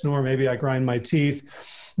 maybe I snore, maybe I grind my teeth,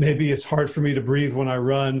 maybe it's hard for me to breathe when I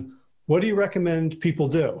run. What do you recommend people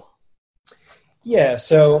do? Yeah.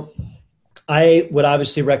 So I would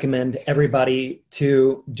obviously recommend everybody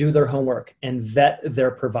to do their homework and vet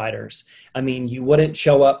their providers. I mean, you wouldn't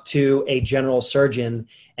show up to a general surgeon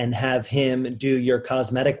and have him do your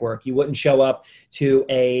cosmetic work. You wouldn't show up to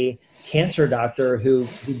a cancer doctor who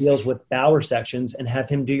deals with bowel resections and have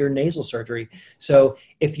him do your nasal surgery. So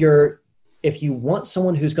if you want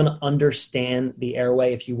someone who's going to understand the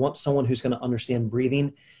airway, if you want someone who's going to understand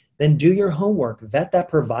breathing, then do your homework, vet that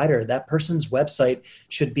provider. That person's website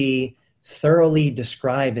should be thoroughly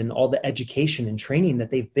describe in all the education and training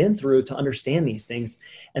that they've been through to understand these things.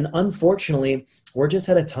 And unfortunately, we're just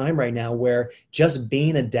at a time right now where just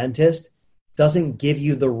being a dentist doesn't give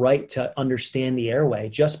you the right to understand the airway.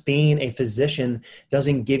 Just being a physician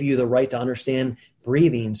doesn't give you the right to understand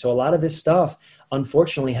breathing. So a lot of this stuff,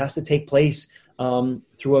 unfortunately, has to take place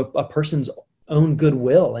through a person's own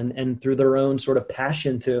goodwill and through their own sort of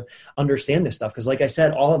passion to understand this stuff. Because like I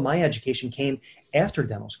said, all of my education came after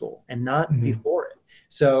dental school and not before it.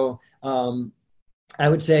 So I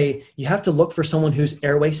would say you have to look for someone who's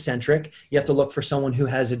airway centric. You have to look for someone who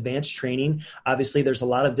has advanced training. Obviously, there's a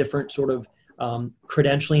lot of different sort of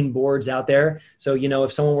credentialing boards out there. So,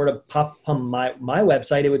 if someone were to pop on my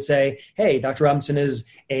website, it would say, hey, Dr. Robinson is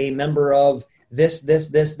a member of this,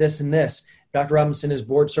 and this. Dr. Robinson is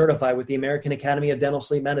board certified with the American Academy of Dental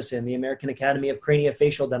Sleep Medicine, the American Academy of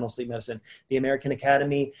Craniofacial Dental Sleep Medicine, the American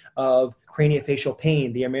Academy of Craniofacial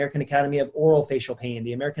Pain, the American Academy of Oral Facial Pain,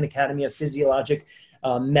 the American Academy of Physiologic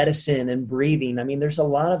Medicine and Breathing. I mean, there's a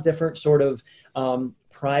lot of different sort of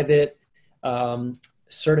private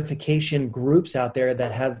certification groups out there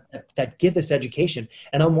that give this education.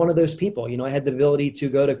 And I'm one of those people. I had the ability to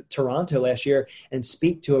go to Toronto last year and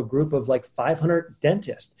speak to a group of like 500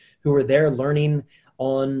 dentists who were there learning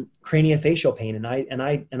on craniofacial pain.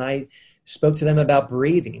 And I spoke to them about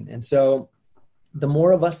breathing. And so the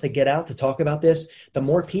more of us that get out to talk about this, the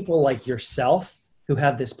more people like yourself who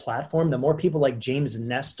have this platform, the more people like James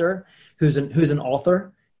Nestor, who's an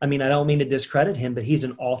author. I mean, I don't mean to discredit him, but he's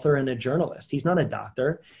an author and a journalist. He's not a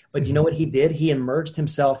doctor, but you know what he did? He immersed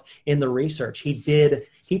himself in the research.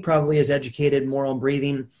 He probably is educated more on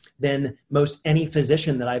breathing than most any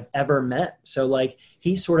physician that I've ever met. So like,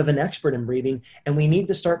 he's sort of an expert in breathing, and we need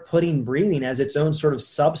to start putting breathing as its own sort of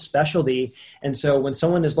subspecialty. And so when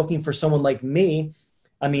someone is looking for someone like me,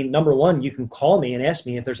 I mean, number one, you can call me and ask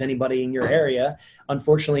me if there's anybody in your area.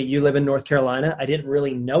 Unfortunately, you live in North Carolina. I didn't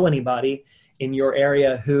really know anybody in your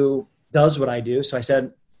area who does what I do. So I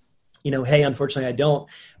said, hey, unfortunately I don't.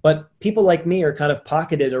 But people like me are kind of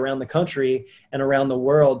pocketed around the country and around the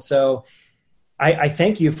world. So I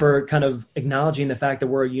thank you for kind of acknowledging the fact that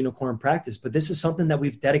we're a unicorn practice, but this is something that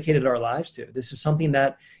we've dedicated our lives to. This is something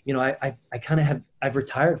that, I've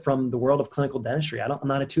retired from the world of clinical dentistry. I'm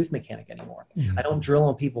not a tooth mechanic anymore. Mm-hmm. I don't drill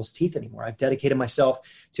on people's teeth anymore. I've dedicated myself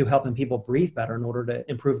to helping people breathe better in order to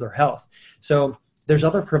improve their health. So there's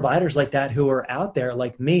other providers like that who are out there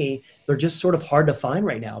like me. They're just sort of hard to find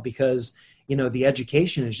right now because, the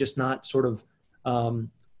education is just not sort of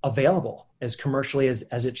available as commercially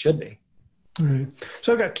as it should be. All right.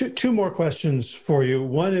 So I've got two more questions for you.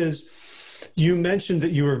 One is, you mentioned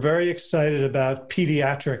that you were very excited about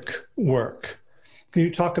pediatric work. Can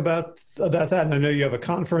you talk about that? And I know you have a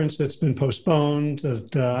conference that's been postponed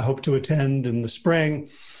that I hope to attend in the spring.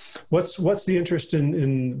 What's the interest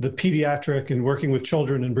in the pediatric and working with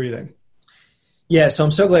children and breathing? Yeah, so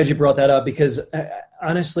I'm so glad you brought that up because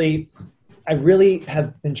honestly, I really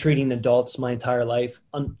have been treating adults my entire life.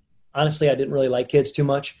 Honestly, I didn't really like kids too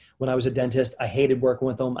much when I was a dentist. I hated working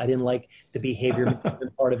with them. I didn't like the behavior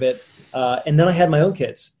part of it. And then I had my own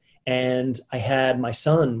kids. And I had my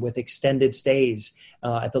son with extended stays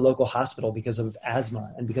at the local hospital because of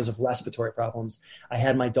asthma and because of respiratory problems. I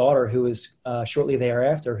had my daughter who was shortly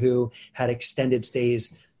thereafter who had extended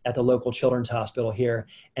stays at the local children's hospital here.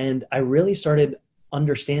 And I really started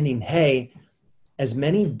understanding, hey, as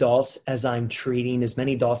many adults as I'm treating, as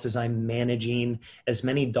many adults as I'm managing, as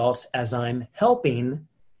many adults as I'm helping,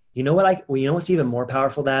 what's even more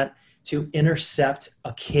powerful that? To intercept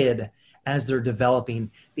a kid as they're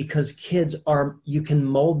developing, because kids you can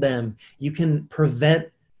mold them. You can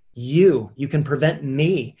prevent you can prevent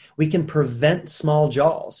me. We can prevent small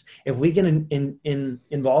jaws. If we get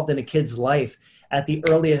involved in a kid's life at the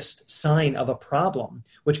earliest sign of a problem,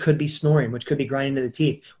 which could be snoring, which could be grinding to the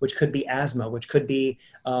teeth, which could be asthma, which could be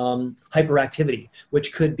hyperactivity,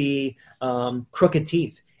 which could be crooked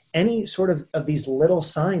teeth, any sort of these little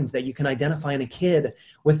signs that you can identify in a kid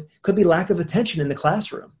with, could be lack of attention in the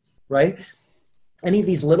classroom, right? Any of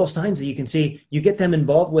these little signs that you can see, you get them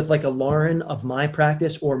involved with like a Lauren of my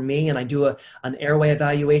practice or me, and I do an airway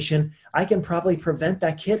evaluation. I can probably prevent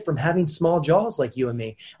that kid from having small jaws like you and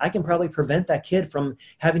me. I can probably prevent that kid from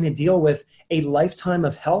having to deal with a lifetime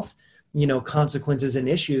of health, consequences and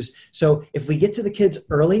issues. So if we get to the kids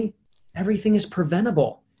early, everything is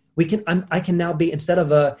preventable. I can now be, instead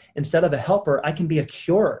of a helper, I can be a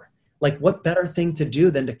curer. Like, what better thing to do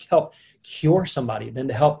than to help cure somebody, than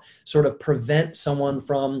to help sort of prevent someone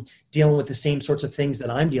from dealing with the same sorts of things that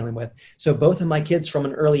I'm dealing with. So both of my kids from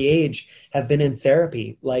an early age have been in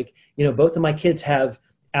therapy. Like, both of my kids have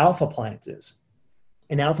Alpha appliances.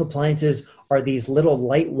 And Alpha appliances are these little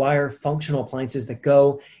light wire functional appliances that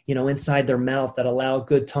go, inside their mouth, that allow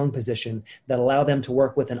good tongue position, that allow them to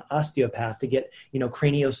work with an osteopath to get,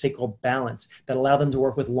 craniosacral balance, that allow them to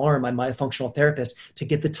work with Lauren, my myofunctional therapist, to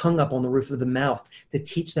get the tongue up on the roof of the mouth, to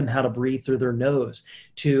teach them how to breathe through their nose,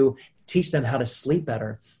 to teach them how to sleep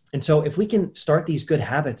better. And so if we can start these good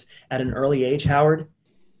habits at an early age, Howard,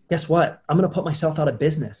 guess what? I'm going to put myself out of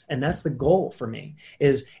business. And that's the goal for me,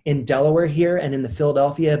 is in Delaware here and in the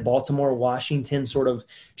Philadelphia, Baltimore, Washington sort of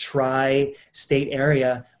tri-state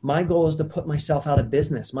area. My goal is to put myself out of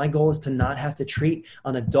business. My goal is to not have to treat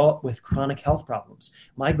an adult with chronic health problems.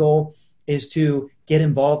 My goal is to get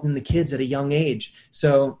involved in the kids at a young age.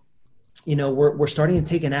 So we're starting to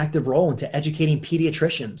take an active role into educating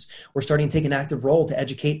pediatricians. We're starting to take an active role to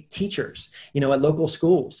educate teachers, at local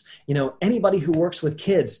schools. Anybody who works with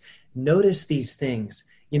kids, notice these things.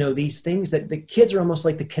 These things that the kids are almost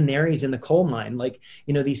like the canaries in the coal mine. Like,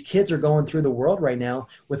 these kids are going through the world right now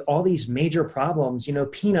with all these major problems,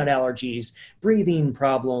 peanut allergies, breathing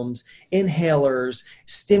problems, inhalers,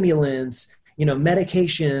 stimulants,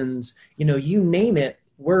 medications, you name it.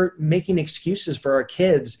 We're making excuses for our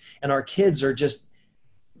kids, and our kids are just,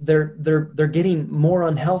 they're getting more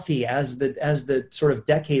unhealthy as the sort of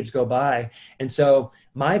decades go by. And so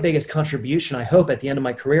my biggest contribution, I hope, at the end of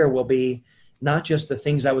my career will be not just the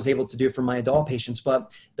things I was able to do for my adult patients,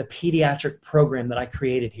 but the pediatric program that I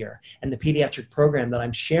created here and the pediatric program that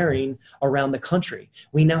I'm sharing around the country.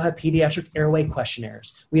 We now have pediatric airway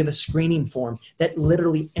questionnaires. We have a screening form that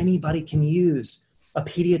literally anybody can use. A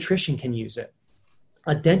pediatrician can use it.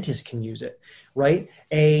 A dentist can use it, right?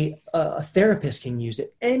 A therapist can use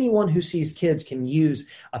it. Anyone who sees kids can use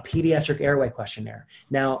a pediatric airway questionnaire.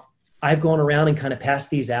 Now, I've gone around and kind of passed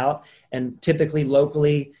these out, and typically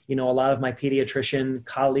locally, a lot of my pediatrician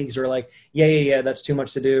colleagues are like, yeah, that's too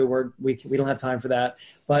much to do. We don't have time for that.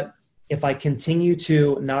 But if I continue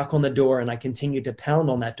to knock on the door and I continue to pound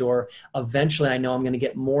on that door, eventually I know I'm going to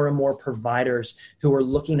get more and more providers who are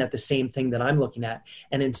looking at the same thing that I'm looking at.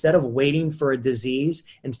 And instead of waiting for a disease,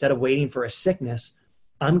 instead of waiting for a sickness,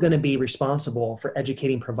 I'm going to be responsible for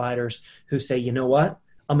educating providers who say, you know what,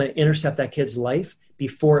 I'm going to intercept that kid's life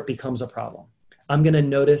before it becomes a problem. I'm going to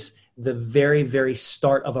notice the very, very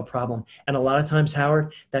start of a problem. And a lot of times,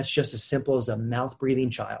 Howard, that's just as simple as a mouth breathing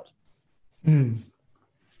child. Mm.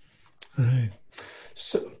 Right.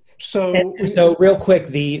 So real quick,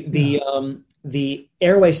 the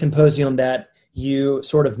airway symposium that you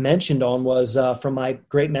sort of mentioned on was from my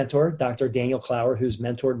great mentor, Dr. Daniel Clower, who's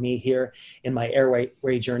mentored me here in my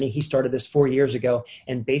airway journey. He started this 4 years ago,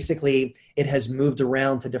 and basically it has moved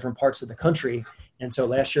around to different parts of the country. And so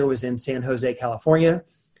last year was in San Jose, California,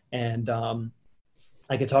 and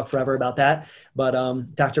I could talk forever about that. But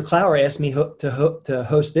Dr. Clower asked me to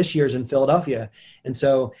host this year's in Philadelphia. And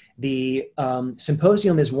so the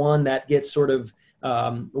symposium is one that gets sort of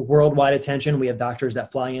worldwide attention. We have doctors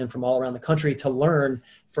that fly in from all around the country to learn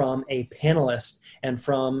from a panelist and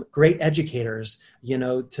from great educators,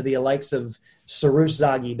 to the likes of Sarush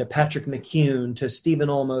Zaghi, to Patrick McCune, to Stephen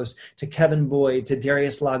Olmos, to Kevin Boyd, to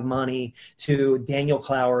Darius Lagmani, to Daniel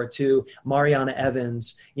Clower, to Mariana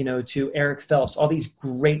Evans, to Eric Phelps, all these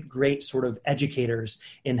great sort of educators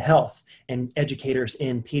in health and educators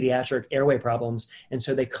in pediatric airway problems. And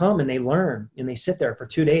so they come and they learn, and they sit there for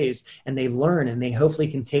 2 days and they learn, and they hopefully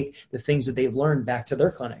can take the things that they've learned back to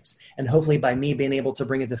their clinics. And hopefully by me being able to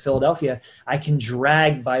bring it to Philadelphia, I can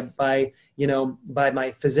drag by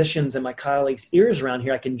my physicians and my colleagues' ears around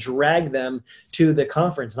here, I can drag them to the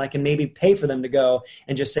conference, and I can maybe pay for them to go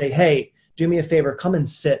and just say, hey, do me a favor, come and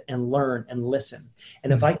sit and learn and listen.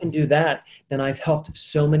 And if I can do that, then I've helped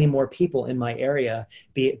so many more people in my area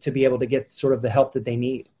to be able to get sort of the help that they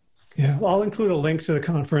need. Yeah, well, I'll include a link to the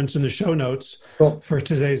conference in the show notes for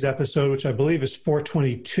today's episode, which I believe is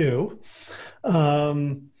 422.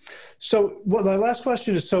 My last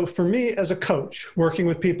question is, so for me as a coach working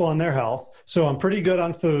with people on their health, so I'm pretty good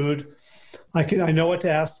on food. I know what to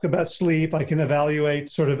ask about sleep. I can evaluate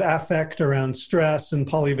sort of affect around stress and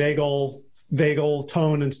polyvagal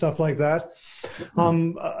tone and stuff like that.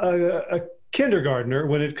 A kindergartner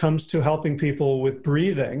when it comes to helping people with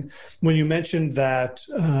breathing. When you mentioned that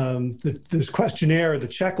this questionnaire, the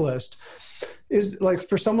checklist, is like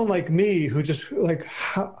for someone like me who just like,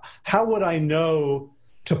 how would I know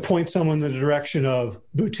to point someone in the direction of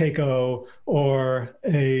Buteyko or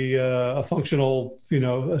a functional,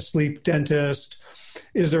 a sleep dentist?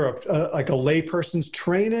 Is there a layperson's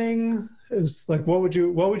training? Is like, what would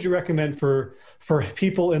you recommend for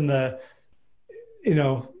people in the,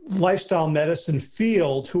 lifestyle medicine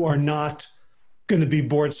field who are not going to be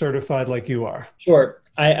board certified like you are? Sure.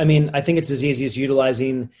 I think it's as easy as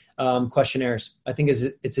utilizing questionnaires. I think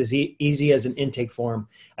it's as easy as an intake form.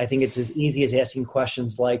 I think it's as easy as asking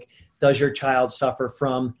questions like, does your child suffer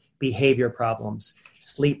from behavior problems,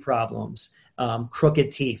 sleep problems,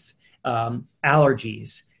 crooked teeth,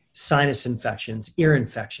 allergies, sinus infections, ear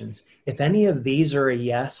infections? If any of these are a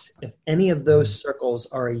yes, if any of those circles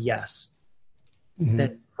are a yes,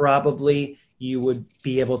 then probably you would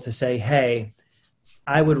be able to say, hey,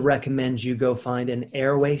 I would recommend you go find an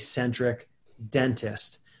airway-centric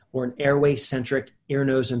dentist or an airway-centric ear,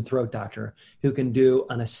 nose, and throat doctor who can do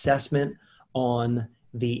an assessment on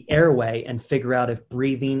the airway and figure out if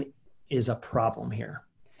breathing is a problem here.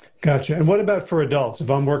 Gotcha. And what about for adults?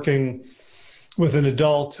 If I'm working with an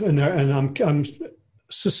adult and I'm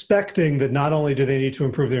suspecting that not only do they need to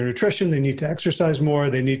improve their nutrition, they need to exercise more,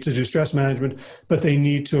 they need to do stress management, but they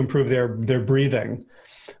need to improve their breathing.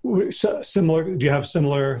 So do you have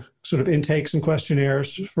similar sort of intakes and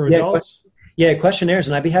questionnaires for adults? Yeah, questionnaires,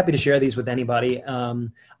 and I'd be happy to share these with anybody.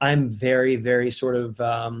 I'm very, very sort of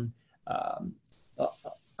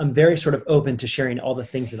open to sharing all the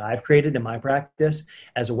things that I've created in my practice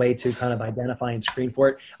as a way to kind of identify and screen for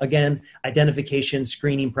it. Again, identification,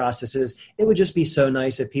 screening processes. It would just be so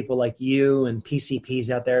nice if people like you and PCPs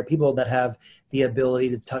out there, people that have the ability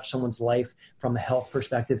to touch someone's life from a health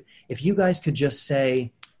perspective, if you guys could just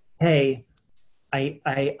say, hey,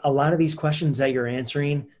 a lot of these questions that you're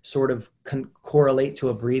answering sort of correlate to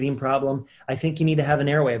a breathing problem. I think you need to have an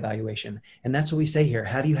airway evaluation. And that's what we say here.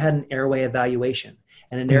 Have you had an airway evaluation?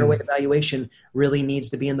 And an airway evaluation really needs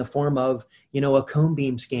to be in the form of, a cone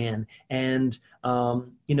beam scan and,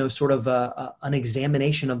 sort of an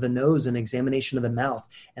examination of the nose, an examination of the mouth,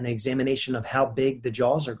 an examination of how big the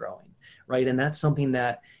jaws are growing. Right. And that's something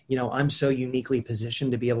that, I'm so uniquely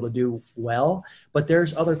positioned to be able to do well, but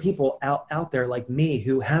there's other people out there like me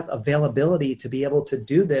who have availability to be able to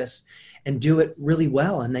do this and do it really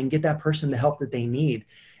well and then get that person the help that they need.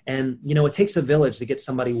 And, it takes a village to get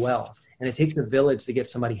somebody well, and it takes a village to get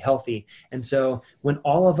somebody healthy. And so when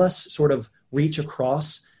all of us sort of reach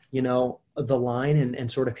across, the line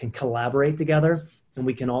and sort of can collaborate together, and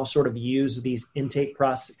we can all sort of use these intake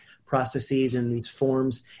processes and these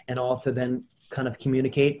forms and all to then kind of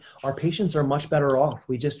communicate, our patients are much better off.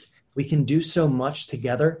 We can do so much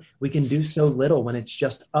together. We can do so little when it's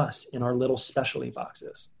just us in our little specialty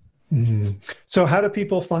boxes. Mm-hmm. So how do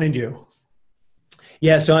people find you?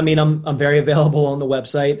 Yeah, so I mean, I'm very available on the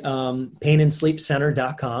website,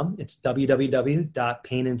 painsleepcenter.com. It's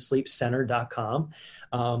www.painsleepcenter.com.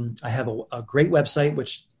 I have a great website,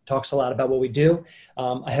 which talks a lot about what we do.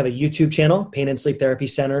 I have a YouTube channel, Pain and Sleep Therapy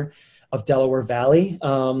Center of Delaware Valley.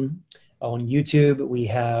 On YouTube, we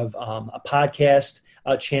have a podcast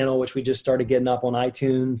channel, which we just started getting up on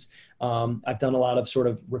iTunes. I've done a lot of sort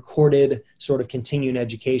of recorded sort of continuing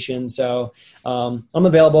education. So I'm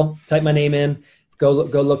available. Type my name in. Go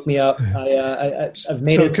look me up. I've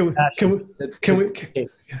made it. Can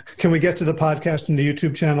we get to the podcast and the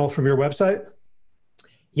YouTube channel from your website?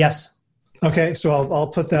 Yes. Okay, so I'll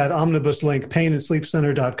put that omnibus link,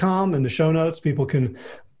 painsleepcenter.com, in the show notes. People can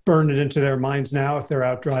burn it into their minds now if they're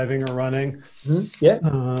out driving or running. Mm-hmm. Yeah.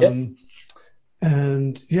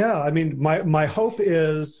 And yeah, I mean, my hope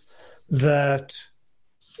is that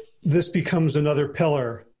this becomes another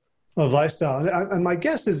pillar of lifestyle. And my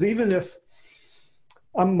guess is even if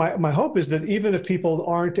my hope is that even if people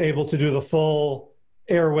aren't able to do the full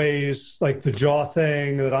airways, like the jaw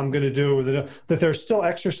thing that I'm going to do, that there's still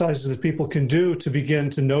exercises that people can do to begin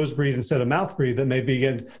to nose breathe instead of mouth breathe that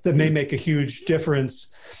may make a huge difference,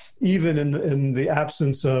 even in the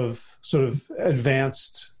absence of sort of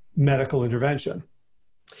advanced medical intervention.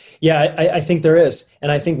 Yeah, I think there is.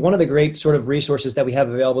 And I think one of the great sort of resources that we have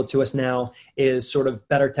available to us now is sort of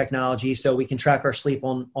better technology. So we can track our sleep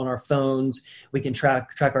on our phones. We can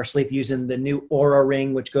track our sleep using the new Oura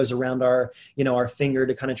Ring, which goes around our finger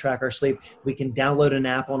to kind of track our sleep. We can download an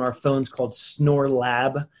app on our phones called Snore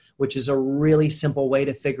Lab, which is a really simple way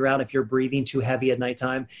to figure out if you're breathing too heavy at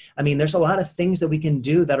nighttime. I mean, there's a lot of things that we can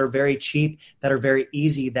do that are very cheap, that are very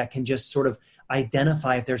easy, that can just sort of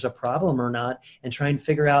identify if there's a problem or not and try and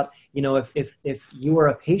figure out, if you are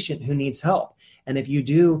a patient who needs help. And if you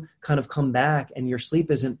do kind of come back and your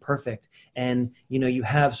sleep isn't perfect and, you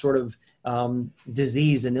have sort of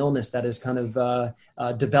disease and illness that is kind of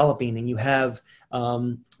developing, and you have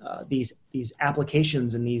these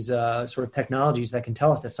applications and these sort of technologies that can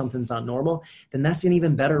tell us that something's not normal, then that's an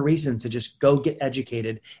even better reason to just go get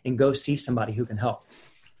educated and go see somebody who can help.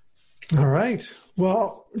 All right.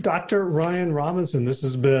 Well, Dr. Ryan Robinson, this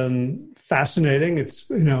has been fascinating. It's,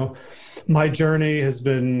 my journey has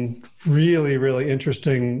been really, really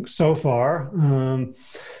interesting so far.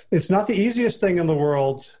 It's not the easiest thing in the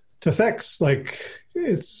world to fix. Like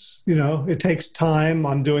it's, it takes time.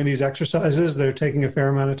 I'm doing these exercises. They're taking a fair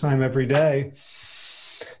amount of time every day.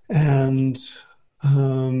 And,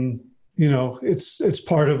 it's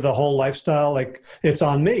part of the whole lifestyle. Like it's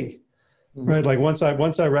on me. Right. Like once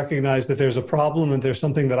I recognize that there's a problem and there's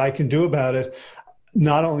something that I can do about it,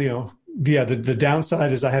 not only, the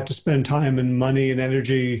downside is I have to spend time and money and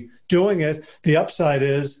energy doing it. The upside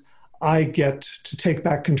is I get to take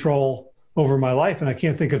back control over my life. And I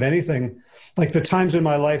can't think of anything like the times in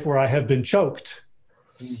my life where I have been choked.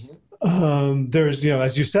 Mm-hmm. There's,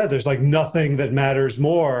 as you said, there's like nothing that matters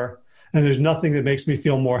more. And there's nothing that makes me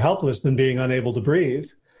feel more helpless than being unable to breathe.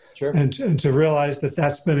 Sure. And to realize that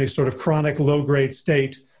that's been a sort of chronic low-grade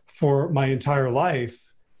state for my entire life,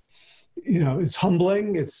 it's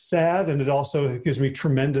humbling, it's sad, and it also gives me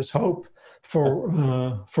tremendous hope for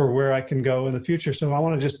where I can go in the future. So I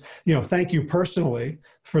want to just, thank you personally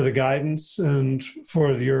for the guidance and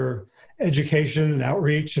for your education and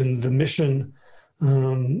outreach and the mission,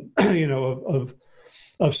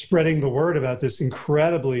 of spreading the word about this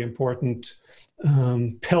incredibly important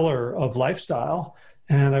pillar of lifestyle.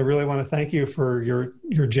 And I really want to thank you for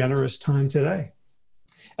your generous time today.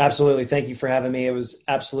 Absolutely. Thank you for having me. It was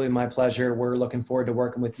absolutely my pleasure. We're looking forward to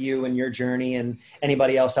working with you and your journey and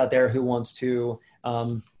anybody else out there who wants to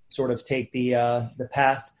sort of take the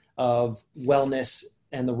path of wellness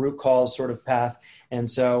and the root cause sort of path. And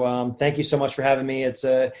so thank you so much for having me.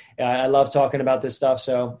 I love talking about this stuff.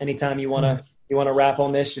 So anytime you want to wrap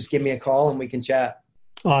on this, just give me a call and we can chat.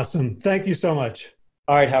 Awesome. Thank you so much.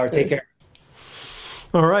 All right, Howard, take care.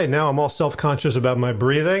 All right, now I'm all self-conscious about my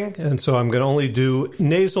breathing, and so I'm going to only do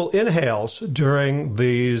nasal inhales during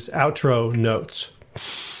these outro notes.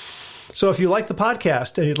 So if you like the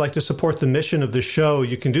podcast and you'd like to support the mission of the show,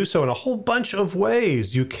 you can do so in a whole bunch of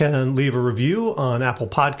ways. You can leave a review on Apple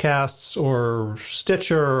Podcasts or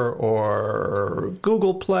Stitcher or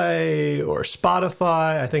Google Play or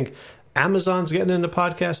Spotify. I think Amazon's getting into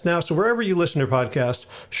podcasts now. So wherever you listen to podcasts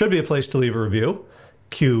should be a place to leave a review.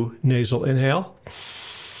 Cue nasal inhale.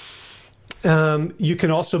 You can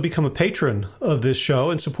also become a patron of this show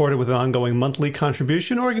and support it with an ongoing monthly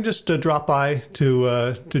contribution, or you can just drop by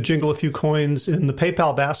to jingle a few coins in the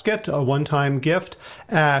PayPal basket, a one-time gift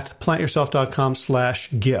at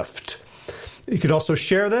plantyourself.com/gift. You could also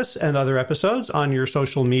share this and other episodes on your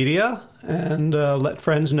social media and let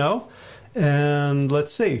friends know. And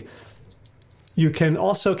let's see. You can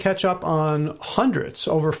also catch up on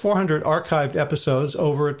over 400 archived episodes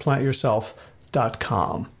over at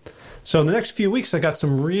plantyourself.com. So in the next few weeks, I got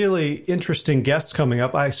some really interesting guests coming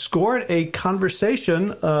up. I scored a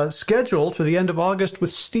conversation scheduled for the end of August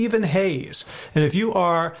with Stephen Hayes. And if you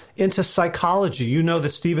are into psychology, you know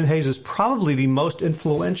that Stephen Hayes is probably the most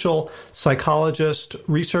influential psychologist,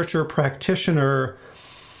 researcher, practitioner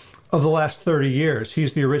of the last 30 years.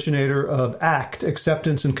 He's the originator of ACT,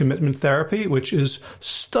 Acceptance and Commitment Therapy, which is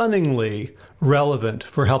stunningly relevant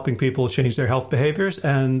for helping people change their health behaviors.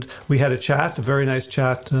 And we had a very nice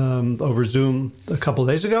chat over Zoom a couple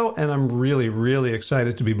days ago, and I'm really, really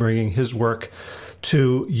excited to be bringing his work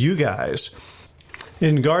to you guys.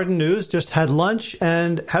 In garden news, just had lunch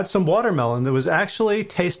and had some watermelon that was actually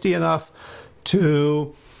tasty enough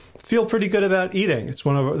to feel pretty good about eating. It's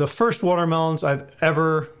one of the first watermelons that's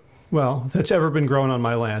ever been grown on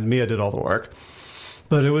my land. Mia did all the work.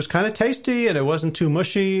 But it was kind of tasty, and it wasn't too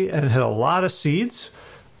mushy, and it had a lot of seeds,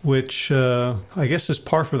 which I guess is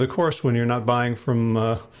par for the course when you're not buying from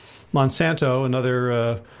Monsanto and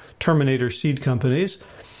other Terminator seed companies.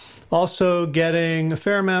 Also getting a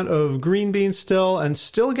fair amount of green beans still, and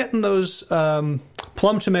still getting those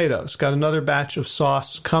plum tomatoes. Got another batch of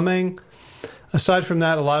sauce coming. Aside from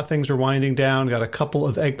that, a lot of things are winding down. Got a couple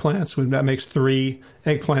of eggplants. That makes 3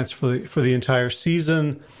 eggplants for the entire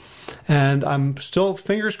season. And I'm still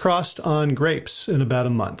fingers crossed on grapes in about a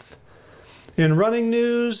month. In running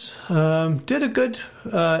news, did a good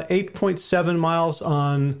 8.7 miles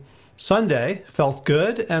on Sunday. Felt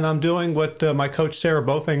good. And I'm doing what my coach Sarah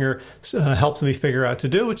Bofinger helped me figure out to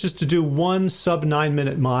do, which is to do 1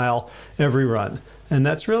 sub-9-minute mile every run. And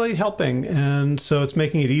that's really helping. And so it's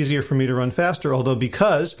making it easier for me to run faster. Although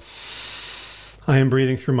because I am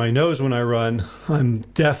breathing through my nose when I run, I'm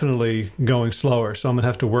definitely going slower. So I'm going to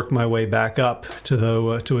have to work my way back up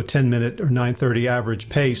to a 10-minute or 9:30 average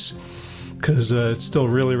pace, because it's still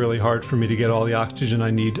really, really hard for me to get all the oxygen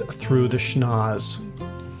I need through the schnoz.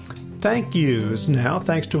 Thank yous now.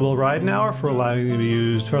 Thanks to Will Ridenauer for allowing me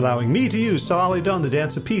to use Sawali Don, the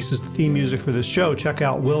Dance of Peace, as the theme music for this show. Check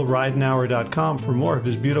out willridenauer.com for more of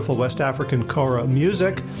his beautiful West African kora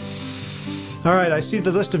music. All right, I see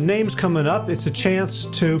the list of names coming up. It's a chance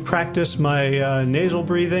to practice my nasal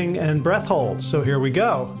breathing and breath holds. So here we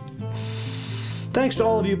go. Thanks to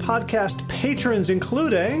all of you podcast patrons,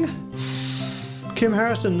 including Kim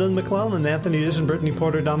Harrison, Lynn McClellan, Anthony Disson, Brittany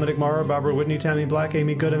Porter, Dominic Morrow, Barbara Whitney, Tammy Black,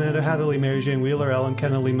 Amy Good, Amanda Hatherley, Mary Jane Wheeler, Ellen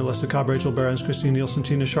Kennelly, Melissa Cobb, Rachel Behrens, Christine Nielsen,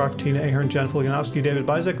 Tina Scharf, Tina Ahern, Jen Filiganowski, David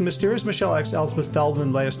Bizek, Mysterious Michelle X, Elspeth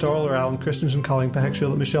Feldman, Leah Storler, Alan Christensen, Colleen Pehek,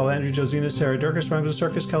 Charlotte Michelle, Andrew Josina, Sarah Durkis, Ramses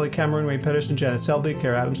Circus, Kelly Cameron, Wayne Pedersen, Janet Selby,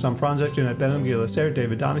 Kara Adams, Tom Franzek, Jeanette Benham, Gila Sayre,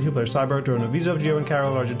 David Donahue, Blair Cyber, Dorona Vizov, Gio and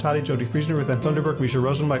Carol Argentati, Jody Friesner, Ruth Ann Thunderberg, Misha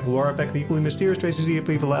Rosen, Michael Laura Beck, The Equally Mysterious, Tracy Z,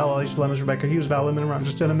 Lee Valal, Alicia Lemons, Rebecca Hughes, Val Lemon,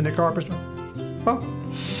 Ramses Denham, and Nick Harper. Well,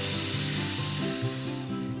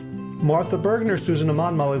 Martha Bergner, Susan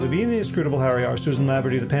Amon, Molly Levine, The Inscrutable Harry R., Susan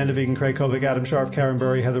Laverty, The Panda Vegan, Craig Kovic, Adam Sharf, Karen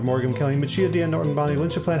Burry, Heather Morgan, Kelly Machia, Dan Norton, Bonnie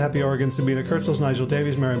Lynch, Plant, Happy Oregon, Sabina Kurtzels, Nigel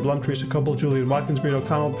Davies, Marion Blum, Teresa Coble, Julian Watkins, Breed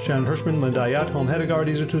O'Connell, Shannon Hirschman, Linda Ayat, Holm Hedegaard,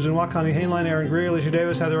 Isa Tuzan Watt, Connie Hainline, Aaron Greer, Alicia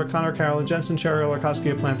Davis, Heather O'Connor, Carolyn Jensen, Sherry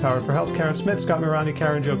Larkowski of Plant Power for Health, Karen Smith, Scott Mirani,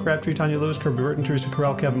 Karen Joe Crabtree, Tanya Lewis, Kirby Burton, Teresa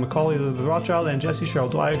Carell, Kevin McCauley, Elizabeth Rothschild, Ann Jesse, Cheryl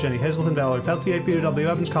Dwyer, Jenny Hazelton, Valerie Peltier, Peter W.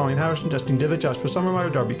 Evans, Colleen Harrison, Justin Divitt, Joshua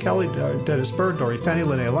Summermeyer, Darby Kelly, Dennis Bird, Dory Fanny,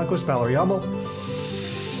 Linnea Lundquist, Valerie Hummel,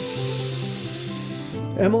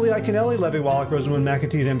 Emily Iconelli, Levy Wallach, Rosamund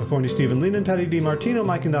McAtee, Dan McCorney, Stephen Lehman, Patty DiMartino,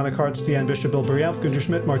 Mike and Donna Carts, Deanne Bishop, Bill Brianf, Gunter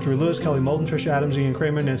Schmidt, Marjorie Lewis, Kelly Molden, Trish Adams, Ian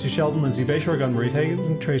Kramer, Nancy Sheldon, Lindsay Bayshore, Gunmarie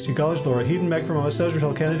Hagen, Tracy Gullish, Laura Heaton, Meg from OSS,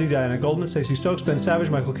 Rachel Kennedy, Diana Goldman, Stacey Stokes, Ben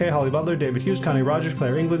Savage, Michael Kay, Holly Butler, David Hughes, Connie Rogers,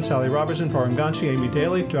 Claire England, Sally Robertson, Param Ganchi, Amy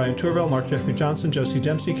Daly, Brian Turville, Mark Jeffrey Johnson, Josie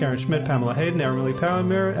Dempsey, Karen Schmidt, Pamela Hayden, Emily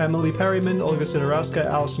Perryman, Olga Sidorowska,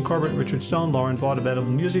 Allison Corbett, Richard Stone, Lauren Vaught of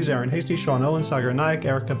Edible Musics, Aaron Hasty, Sean Owen, Sagar Naik,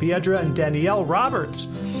 Erica Piedra, and Danielle Roberts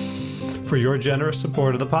for your generous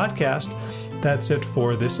support of the podcast. That's it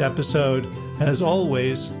for this episode. As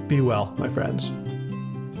always, be well, my friends.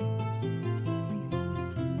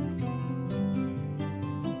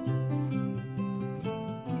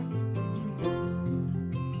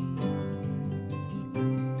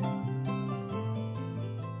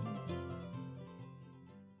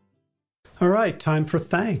 All right, time for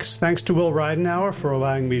thanks. Thanks to Will Ridenauer for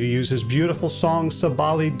allowing me to use his beautiful song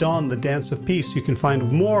Sabali Dawn, The Dance of Peace. You can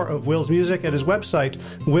find more of Will's music at his website,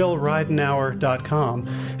 willridenauer.com.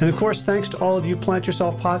 And of course, thanks to all of you Plant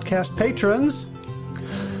Yourself podcast patrons.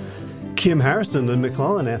 Kim Harrison, Lynn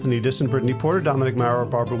McClellan, Anthony Disson, Brittany Porter, Dominic Maurer,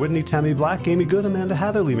 Barbara Whitney, Tammy Black, Amy Good, Amanda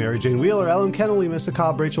Hatherley, Mary Jane Wheeler, Ellen Kennelly, Mr.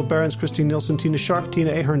 Cobb, Rachel Behrens, Christine Nielsen, Tina Sharp,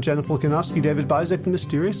 Tina Ahern, Jennifer Volkanovsky, David Bizek, The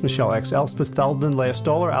Mysterious, Michelle X. Elspeth Feldman, Leah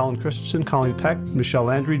Stoller, Alan Christensen, Colleen Peck, Michelle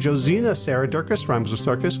Landry, Josina, Sarah Durkis, Rhymes with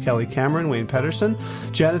Circus, Kelly Cameron, Wayne Pedersen,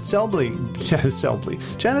 Janet Selby.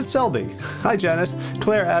 Hi, Janet.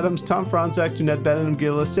 Claire Adams, Tom Franzek, Jeanette Benham,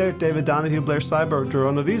 Gil Lacerte, David Donahue, Blair Cyber,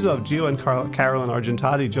 Dorona Vizov, Gio and Carolyn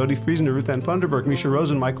Argentati, Jody Friesen, Ruth Ann Funderburg, Misha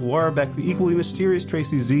Rosen, Michael Warbeck, The Equally Mysterious,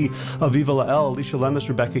 Tracy Z, Aviva Lael, Alicia Lemus,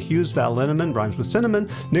 Rebecca Hughes, Val Linneman, Rhymes with Cinnamon,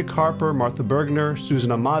 Nick Harper, Martha Bergner,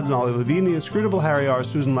 Susan Ahmad, Nolly Levine, The Inscrutable Harry R.,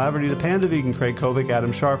 Susan Laverty, The Panda Vegan, Craig Kovic,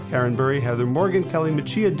 Adam Scharf, Karen Burry, Heather Morgan, Kelly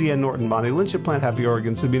Machia, Deanne Norton, Bonnie Lynch at Plant Happy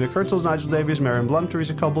Oregon, Sabina Kurtzels, Nigel Davies, Marion Blum,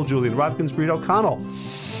 Teresa Coble, Julian Watkins, Breed O'Connell,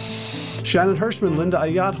 Shannon Hirschman, Linda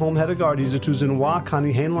Ayat, Holm Hedegaard, Izatu Zinwa,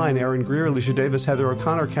 Connie Hainline, Aaron Greer, Alicia Davis, Heather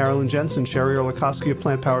O'Connor, Carolyn Jensen, Sherry Orlikoski of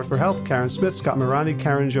Plant Powered for Health, Karen Smith, Scott Morani,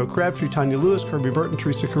 Karen Jo Crabtree, Tanya Lewis, Kirby Burton,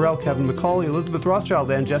 Teresa Carell, Kevin McCauley, Elizabeth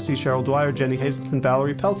Rothschild, Ann Jesse, Cheryl Dwyer, Jenny Hazelton,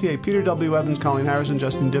 Valerie Peltier, Peter W. Evans, Colleen Harrison,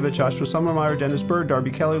 Justin Divich, Joshua Summermeyer, Dennis Bird,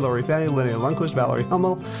 Darby Kelly, Lori Fanny, Linnea Lundquist, Valerie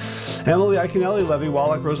Hummel, Emily Iaconelli, Levy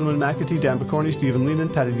Wallach, Rosamund McAtee, Dan Picorni, Stephen Lehman,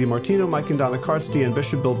 Patty DiMartino, Mike and Donna Kartz, Deanne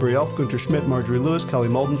Bishop, Bill Brielf, Gunter Schmidt, Marjorie Lewis, Kelly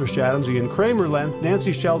Molden, Trish Adams, Ian Kramer,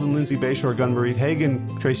 Nancy Sheldon, Lindsay Bayshore, Gunmarie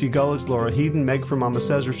Hagen, Tracy Gullidge, Laura Heaton, Meg from Mama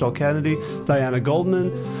Says, Rochelle Kennedy, Diana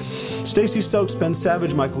Goldman, Stacey Stokes, Ben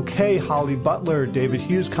Savage, Michael Kay, Holly Butler, David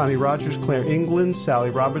Hughes, Connie Rogers, Claire England, Sally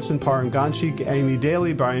Robertson, Paran Ganshi, Amy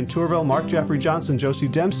Daly, Brian Tourville, Mark Jeffrey Johnson, Josie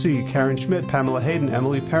Dempsey, Karen Schmidt, Pamela Hayden,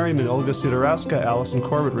 Emily Perryman, Olga Sidorowska, Allison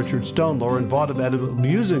Corbett, Richard Stone, Lauren Vaught of Edible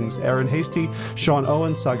Musings, Aaron Hasty, Sean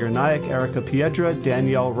Owen, Sagar Nayak, Erica Piedra,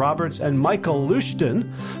 Danielle Roberts, and Michael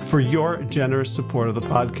Lushton for your generous support of the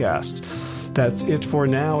podcast. That's it for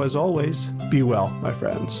now. As always, be well, my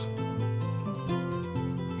friends.